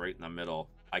that goes right in the middle.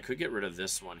 I could get rid of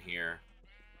this one here.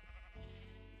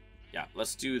 Yeah,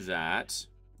 let's do that.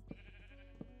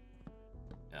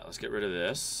 Yeah, let's get rid of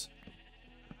this.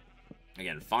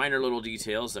 Again, finer little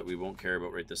details that we won't care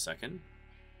about right this second.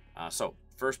 So,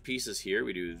 first piece is here.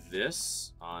 We do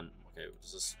this on... Okay,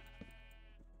 what's this?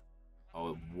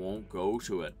 Oh, it won't go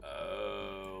to it.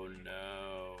 Oh,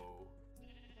 no.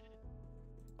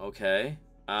 Okay.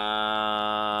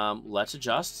 Let's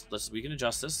adjust. We can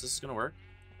adjust this. This is gonna work.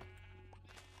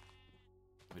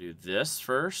 We do this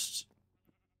first.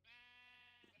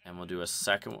 And we'll do a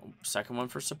second one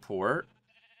for support.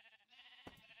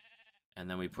 And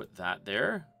then we put that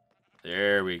there.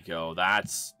 There we go.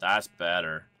 That's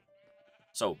better.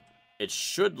 So, it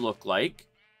should look like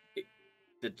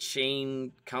the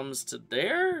chain comes to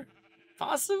there.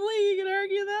 Possibly, you could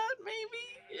argue that.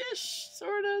 Maybe-ish.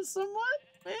 Sort of, somewhat.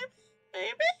 Maybe.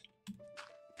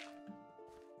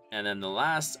 And then the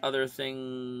last other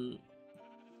thing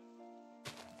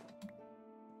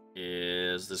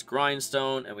is this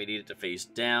grindstone, and we need it to face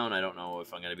down. I don't know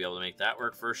if I'm going to be able to make that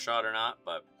work first shot or not,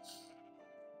 but...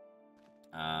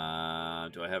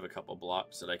 do I have a couple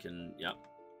blocks that I can... Yep,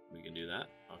 we can do that.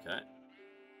 Okay.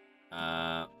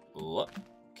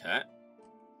 Okay.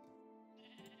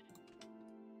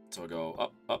 So we'll go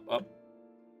up, up, up.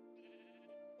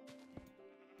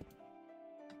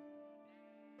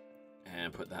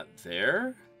 And put that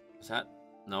there. Is that...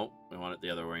 Nope, we want it the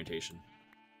other orientation.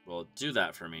 Well, do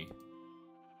that for me.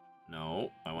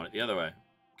 No, I want it the other way.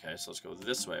 Okay, so let's go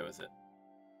this way with it.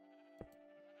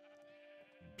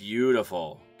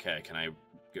 Beautiful. Okay, can I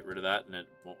get rid of that? And it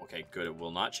won't, okay, good. It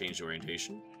will not change the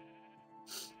orientation.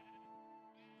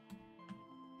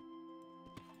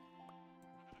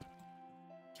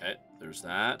 Okay, there's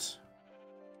that.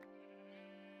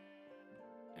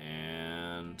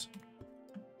 And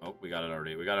oh, we got it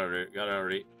already. We got it already. Got it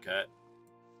already. Okay.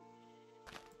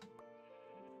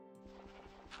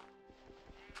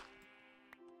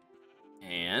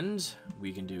 And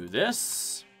we can do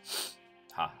this.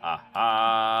 Ha ha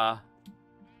ha.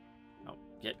 Oh,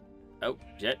 get out.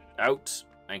 Get out.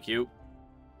 Thank you.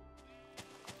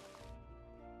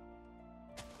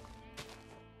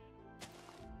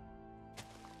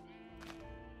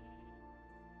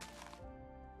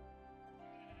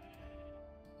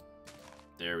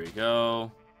 There we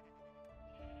go.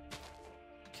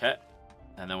 Okay.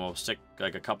 And then we'll stick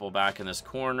like a couple back in this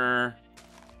corner.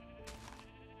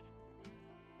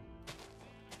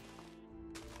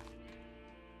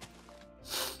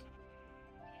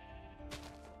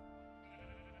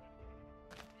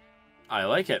 I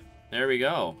like it. There we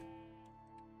go.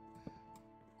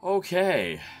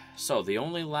 Okay. So the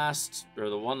only last, or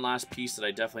the one last piece that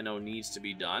I definitely know needs to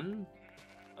be done,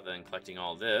 other than collecting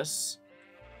all this,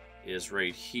 is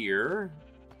right here,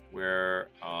 where,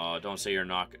 don't say you're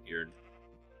not, you're...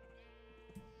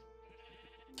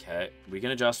 Okay, we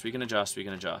can adjust, we can adjust, we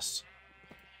can adjust.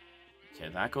 Okay,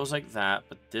 that goes like that,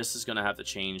 but this is gonna have to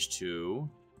change to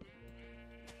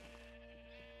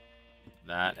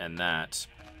that and that.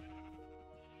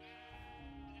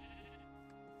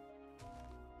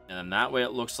 And then that way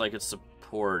it looks like it's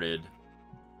supported.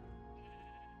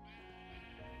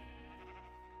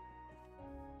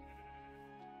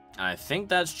 And I think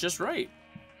that's just right.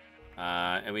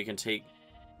 And we can take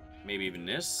maybe even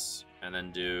this, and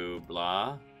then do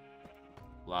blah,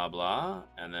 blah, blah.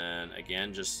 And then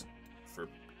again, just for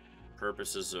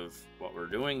purposes of what we're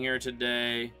doing here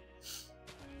today,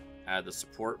 add the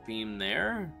support beam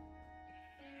there.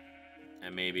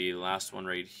 And maybe the last one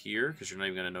right here, because you're not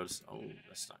even going to notice. Oh,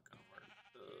 that's not going to work.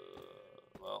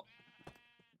 Well.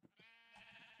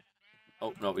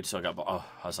 Oh, no, we still got... Oh,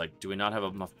 I was like, do we not have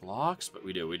enough blocks? But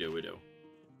we do, we do, we do.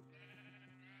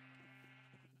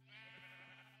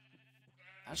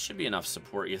 That should be enough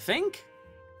support, you think?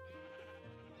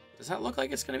 Does that look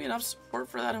like it's going to be enough support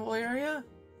for that whole area?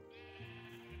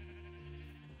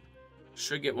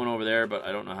 Should get one over there, but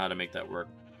I don't know how to make that work.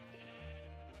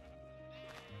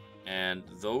 And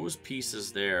those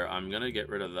pieces there, I'm going to get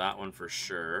rid of that one for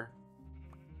sure.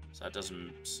 So that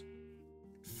doesn't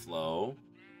flow.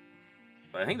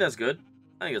 But I think that's good.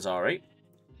 I think it's alright.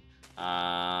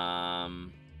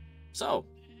 So,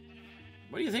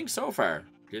 what do you think so far?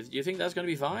 Do you think that's going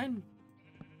to be fine?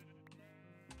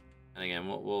 And again,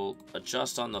 we'll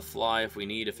adjust on the fly if we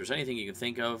need. If there's anything you can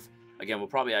think of. Again, we'll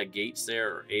probably add gates there,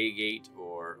 or a gate,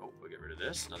 or... Oh, we'll get rid of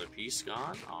this. Another piece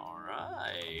gone.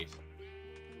 Alright.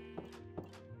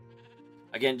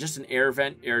 Again, just an air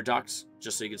vent, air ducts,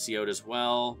 just so you can see out as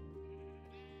well.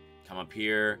 Come up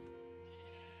here.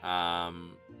 Right?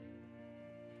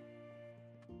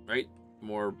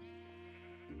 More...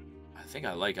 I think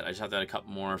I like it. I just have to add a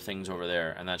couple more things over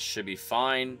there, and that should be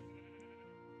fine.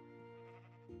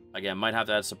 Again, might have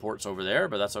to add supports over there,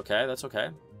 but that's okay. That's okay.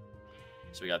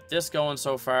 So we got this going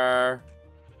so far.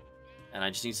 And I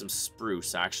just need some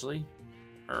spruce, actually.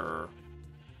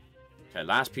 Okay,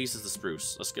 last piece is the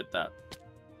spruce. Let's get that.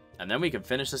 And then we can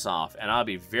finish this off. And I'll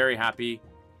be very happy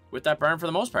with that barn for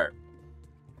the most part.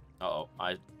 Uh-oh.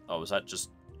 Oh, was that just...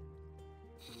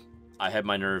 I had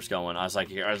my nerves going. I was like,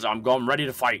 I'm ready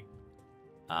to fight.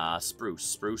 Spruce,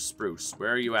 spruce, spruce.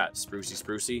 Where are you at, sprucey,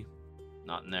 sprucey?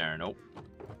 Not in there. Nope.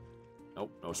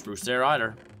 Nope, no spruce there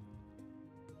either.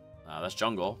 That's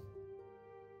jungle.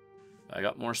 I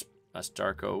got more... That's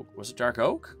dark oak. Was it dark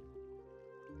oak?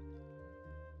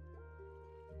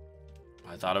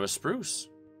 I thought it was spruce.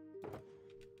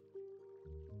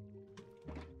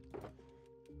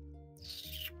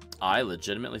 I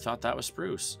legitimately thought that was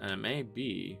spruce. And it may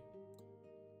be...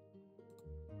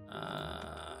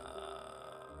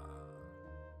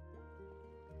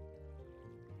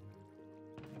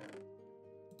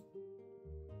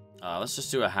 let's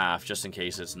just do a half, just in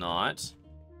case it's not.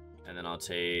 And then I'll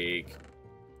take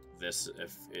this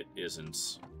if it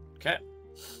isn't. Okay.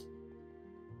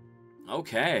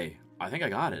 Okay. I think I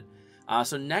got it.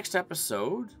 So next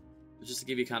episode, just to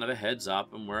give you kind of a heads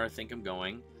up on where I think I'm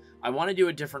going, I want to do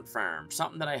a different farm.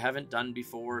 Something that I haven't done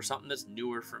before. Something that's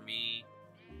newer for me.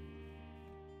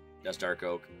 That's dark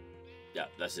oak. Yeah,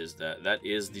 that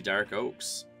is the dark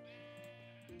oaks.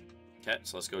 Okay,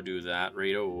 so let's go do that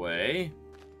right away.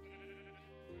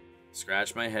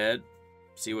 Scratch my head.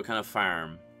 See what kind of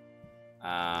farm.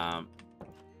 Can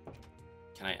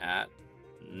I add?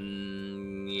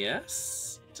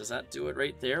 Yes. Does that do it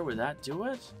right there? Would that do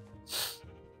it?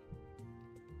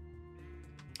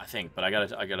 I think, but I gotta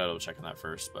double check on that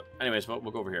first. But anyways, we'll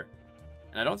go over here.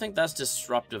 And I don't think that's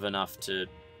disruptive enough to...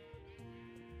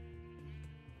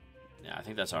 Yeah, I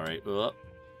think that's all right.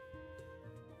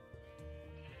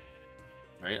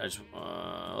 Right, I just...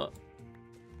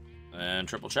 and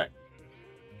triple check.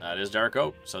 That is dark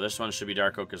oak. So this one should be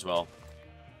dark oak as well.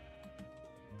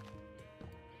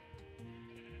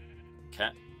 Okay.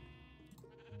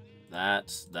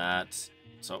 That's...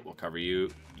 So we'll cover you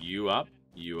up.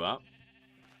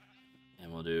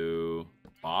 And we'll do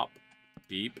bop,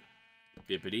 beep,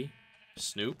 bippity,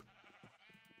 snoop.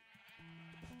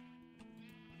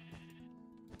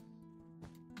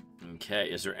 Okay,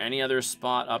 is there any other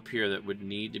spot up here that would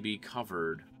need to be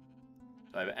covered?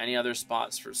 Do I have any other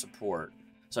spots for support?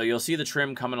 So you'll see the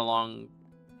trim coming along.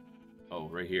 Oh,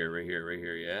 right here.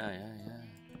 Yeah.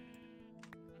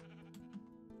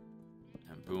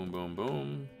 And boom, boom,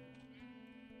 boom.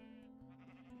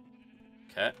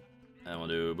 Okay. And we'll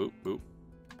do boop, boop.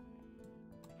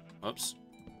 Oops.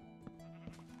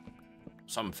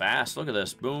 Something fast. Look at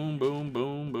this. Boom, boom,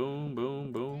 boom, boom,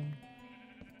 boom, boom.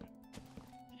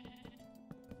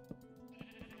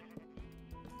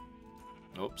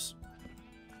 Oops.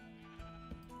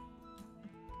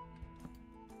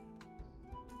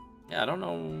 Yeah, I don't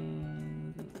know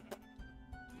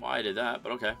why I did that,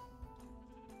 but okay.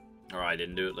 Or I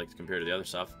didn't do it like compared to the other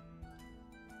stuff.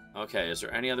 Okay, is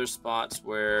there any other spots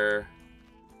where...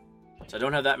 So I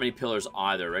don't have that many pillars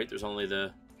either, right? There's only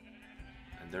the...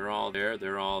 And they're all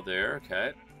there,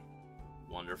 okay.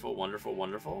 Wonderful, wonderful,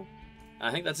 wonderful. And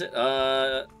I think that's it. Do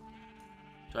I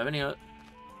have any...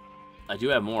 I do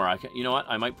have more. You know what?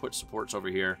 I might put supports over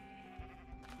here.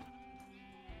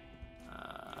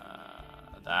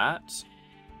 That.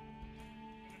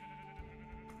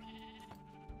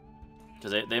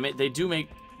 Because they do make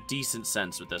decent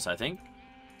sense with this, I think.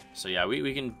 So yeah,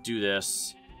 we can do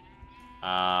this.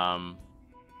 And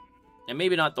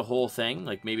maybe not the whole thing.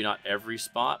 Like, maybe not every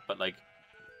spot, but like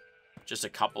just a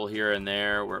couple here and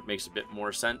there where it makes a bit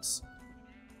more sense.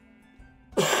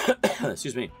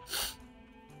 Excuse me.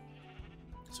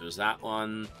 So there's that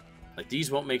one. Like, these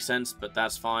won't make sense, but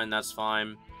that's fine. That's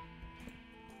fine.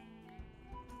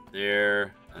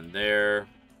 There and there.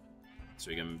 So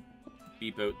we can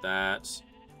beep out that.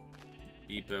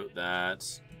 Beep out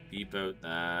that. Beep out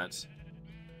that.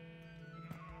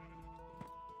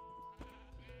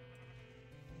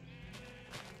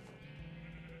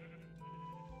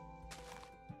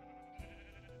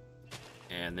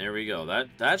 And there we go.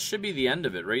 That should be the end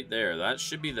of it right there. That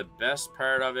should be the best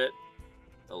part of it.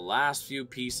 The last few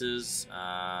pieces.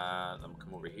 Let me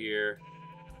come over here.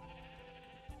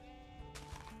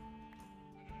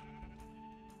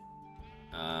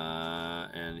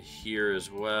 And here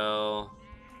as well.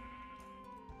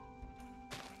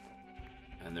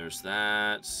 And there's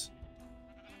that.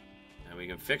 And we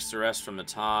can fix the rest from the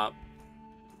top.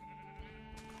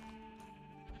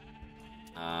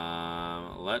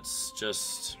 Let's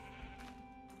just...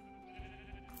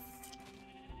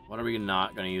 What are we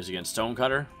not going to use again?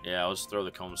 Stonecutter? Yeah, let's throw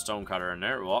the comb stonecutter in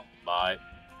there. Well, bye.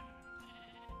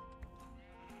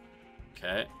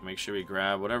 Okay, make sure we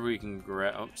grab whatever we can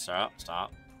grab. Oh, stop.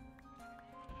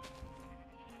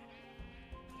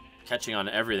 Catching on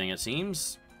everything, it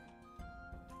seems.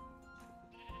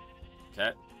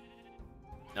 Okay.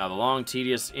 Now the long,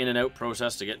 tedious in and out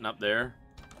process to getting up there.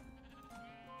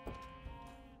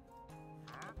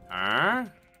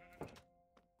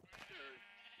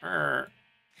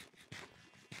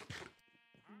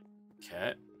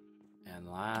 Okay.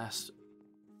 And last...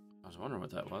 I was wondering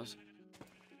what that was.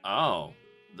 Oh,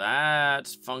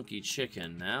 that's funky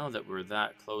chicken. Now that we're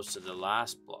that close to the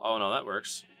last... Oh, no, that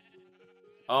works.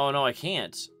 Oh, no, I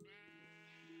can't.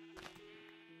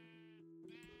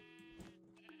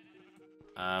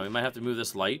 We might have to move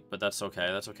this light, but that's okay.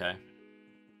 That's okay.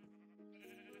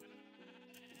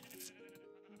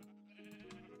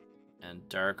 And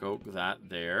dark oak that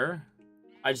there.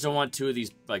 I just don't want two of these,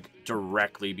 like,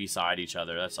 directly beside each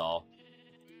other. That's all.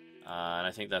 And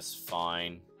I think that's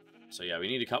fine. So yeah, we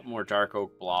need a couple more dark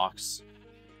oak blocks.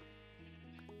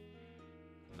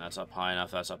 And that's up high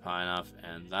enough, that's up high enough,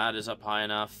 and that is up high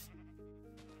enough.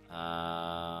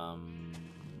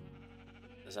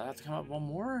 Does that have to come up one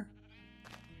more?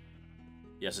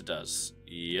 Yes, it does.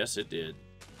 Yes, it did.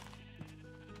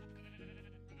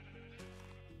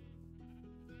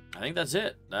 I think that's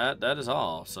it. That is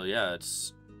all. So yeah,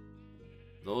 it's...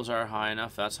 Those are high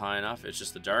enough, that's high enough. It's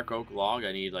just the dark oak log,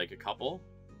 I need like a couple.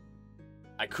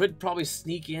 I could probably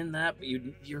sneak in that, but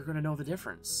you're gonna know the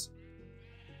difference.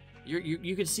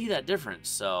 You can see that difference,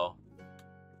 so.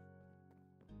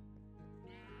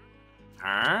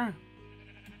 Huh?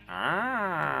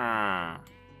 Ah.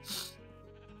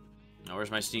 Now where's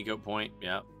my sneak out point?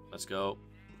 Yep, let's go.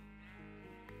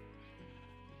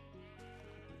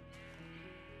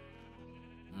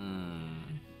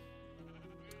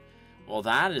 Well,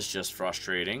 that is just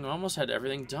frustrating. Almost had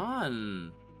everything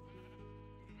done.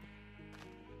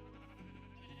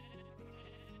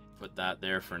 Put that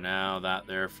there for now, that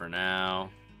there for now.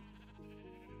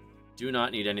 Do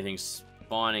not need anything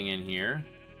spawning in here.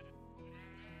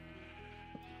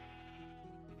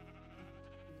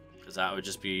 Because that would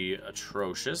just be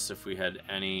atrocious if we had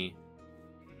any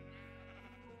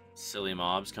silly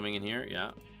mobs coming in here.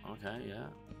 Yeah, okay, yeah.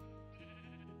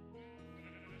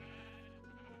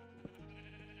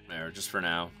 There, just for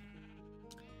now.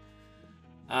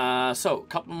 So, a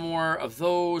couple more of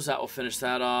those. That will finish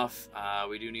that off.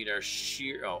 We do need our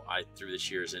shear. Oh, I threw the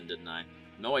shears in, didn't I?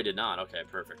 No, I did not. Okay,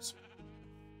 perfect.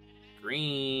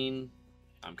 Green.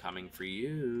 I'm coming for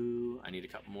you. I need a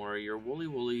couple more of your woolly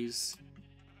woolies.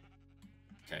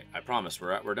 Okay, I promise.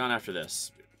 We're done after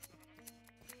this.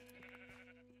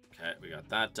 Okay, we got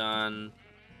that done.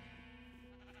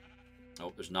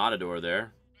 Oh, there's not a door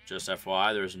there. Just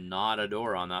FYI, there's not a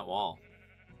door on that wall.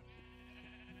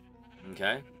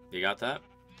 Okay, you got that?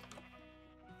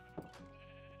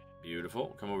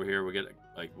 Beautiful. Come over here. We get,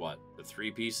 like, what? The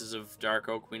 3 pieces of dark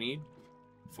oak we need?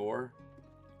 4?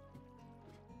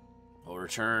 We'll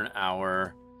return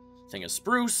our thing of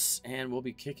spruce, and we'll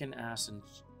be kicking ass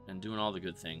and doing all the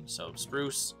good things. So,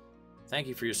 spruce, thank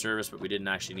you for your service, but we didn't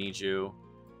actually need you.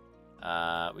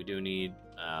 We do need...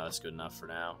 that's good enough for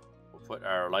now. We'll put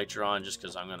our lighter on just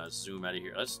because I'm going to zoom out of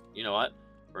here. You know what?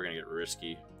 We're going to get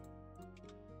risky.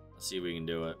 Let's see if we can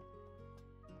do it.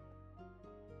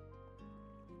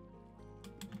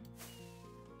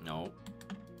 No.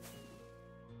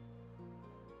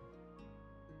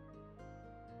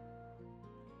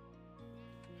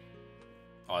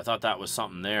 Oh, I thought that was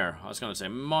something there. I was going to say,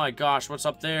 my gosh, what's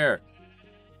up there?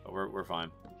 But we're fine.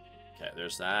 Okay,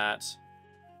 there's that.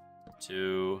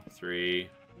 2, 3,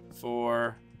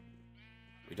 4.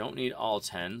 We don't need all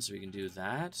 10, so we can do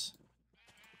that.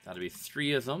 That'll be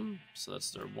 3 of them. So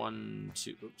that's their 1,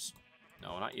 2. Oops.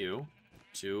 No, not you.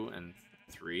 2 and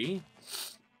 3.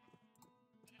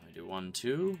 I do 1,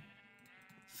 2.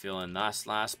 Fill in this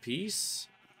last piece.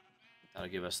 That'll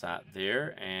give us that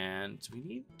there. And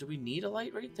do we need a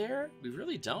light right there? We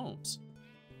really don't.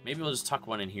 Maybe we'll just tuck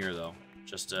one in here though.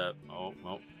 Just to oh.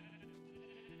 Can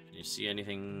you see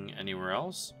anything anywhere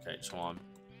else? Okay, just hold on.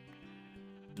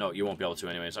 No, you won't be able to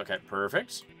anyways. Okay,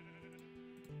 perfect.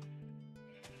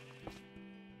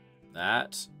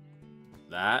 That,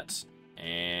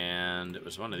 and it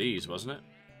was one of these, wasn't it?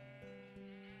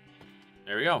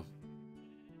 There we go.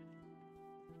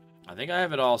 I think I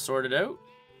have it all sorted out.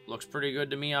 Looks pretty good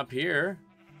to me up here.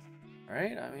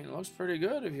 Right? I mean, it looks pretty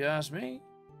good if you ask me.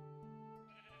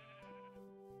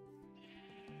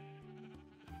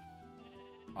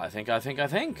 I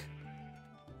think.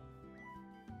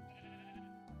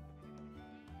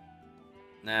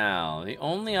 Now, the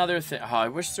only other thing... Oh, I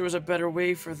wish there was a better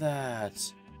way for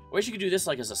that. I wish you could do this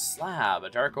like as a slab,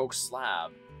 a dark oak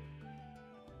slab.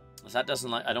 That doesn't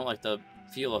like... I don't like the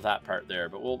feel of that part there,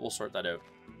 but we'll sort that out.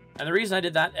 And the reason I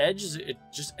did that edge is it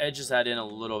just edges that in a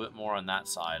little bit more on that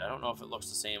side. I don't know if it looks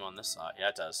the same on this side. Yeah,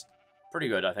 it does. Pretty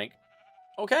good, I think.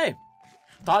 Okay.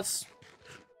 Thoughts?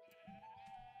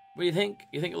 What do you think?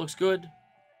 You think it looks good?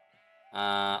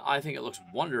 I think it looks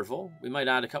wonderful. We might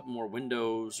add a couple more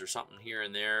windows or something here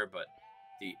and there, but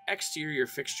the exterior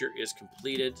fixture is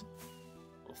completed.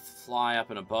 We'll fly up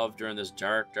and above during this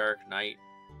dark, dark night.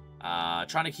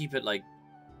 Trying to keep it like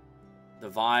the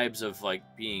vibes of like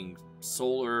being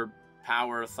solar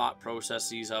power thought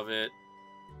processes of it.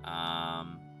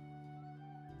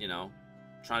 You know,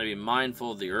 trying to be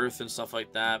mindful of the earth and stuff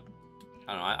like that.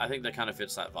 I don't know. I think that kind of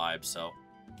fits that vibe. So,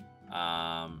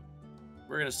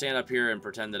 we're going to stand up here and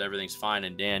pretend that everything's fine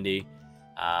and dandy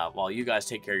while you guys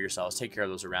take care of yourselves, take care of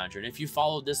those around you. And if you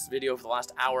followed this video for the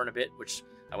last hour and a bit, which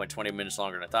I went 20 minutes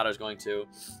longer than I thought I was going to,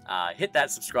 hit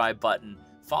that subscribe button.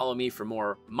 Follow me for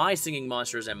more My Singing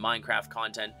Monsters and Minecraft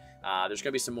content. There's going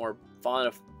to be some more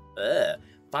Final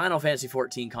Fantasy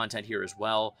XIV content here as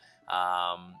well.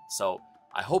 So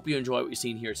I hope you enjoy what you've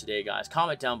seen here today, guys.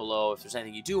 Comment down below if there's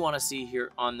anything you do want to see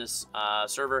here on this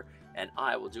server, and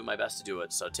I will do my best to do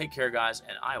it. So take care, guys,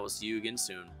 and I will see you again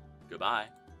soon. Goodbye.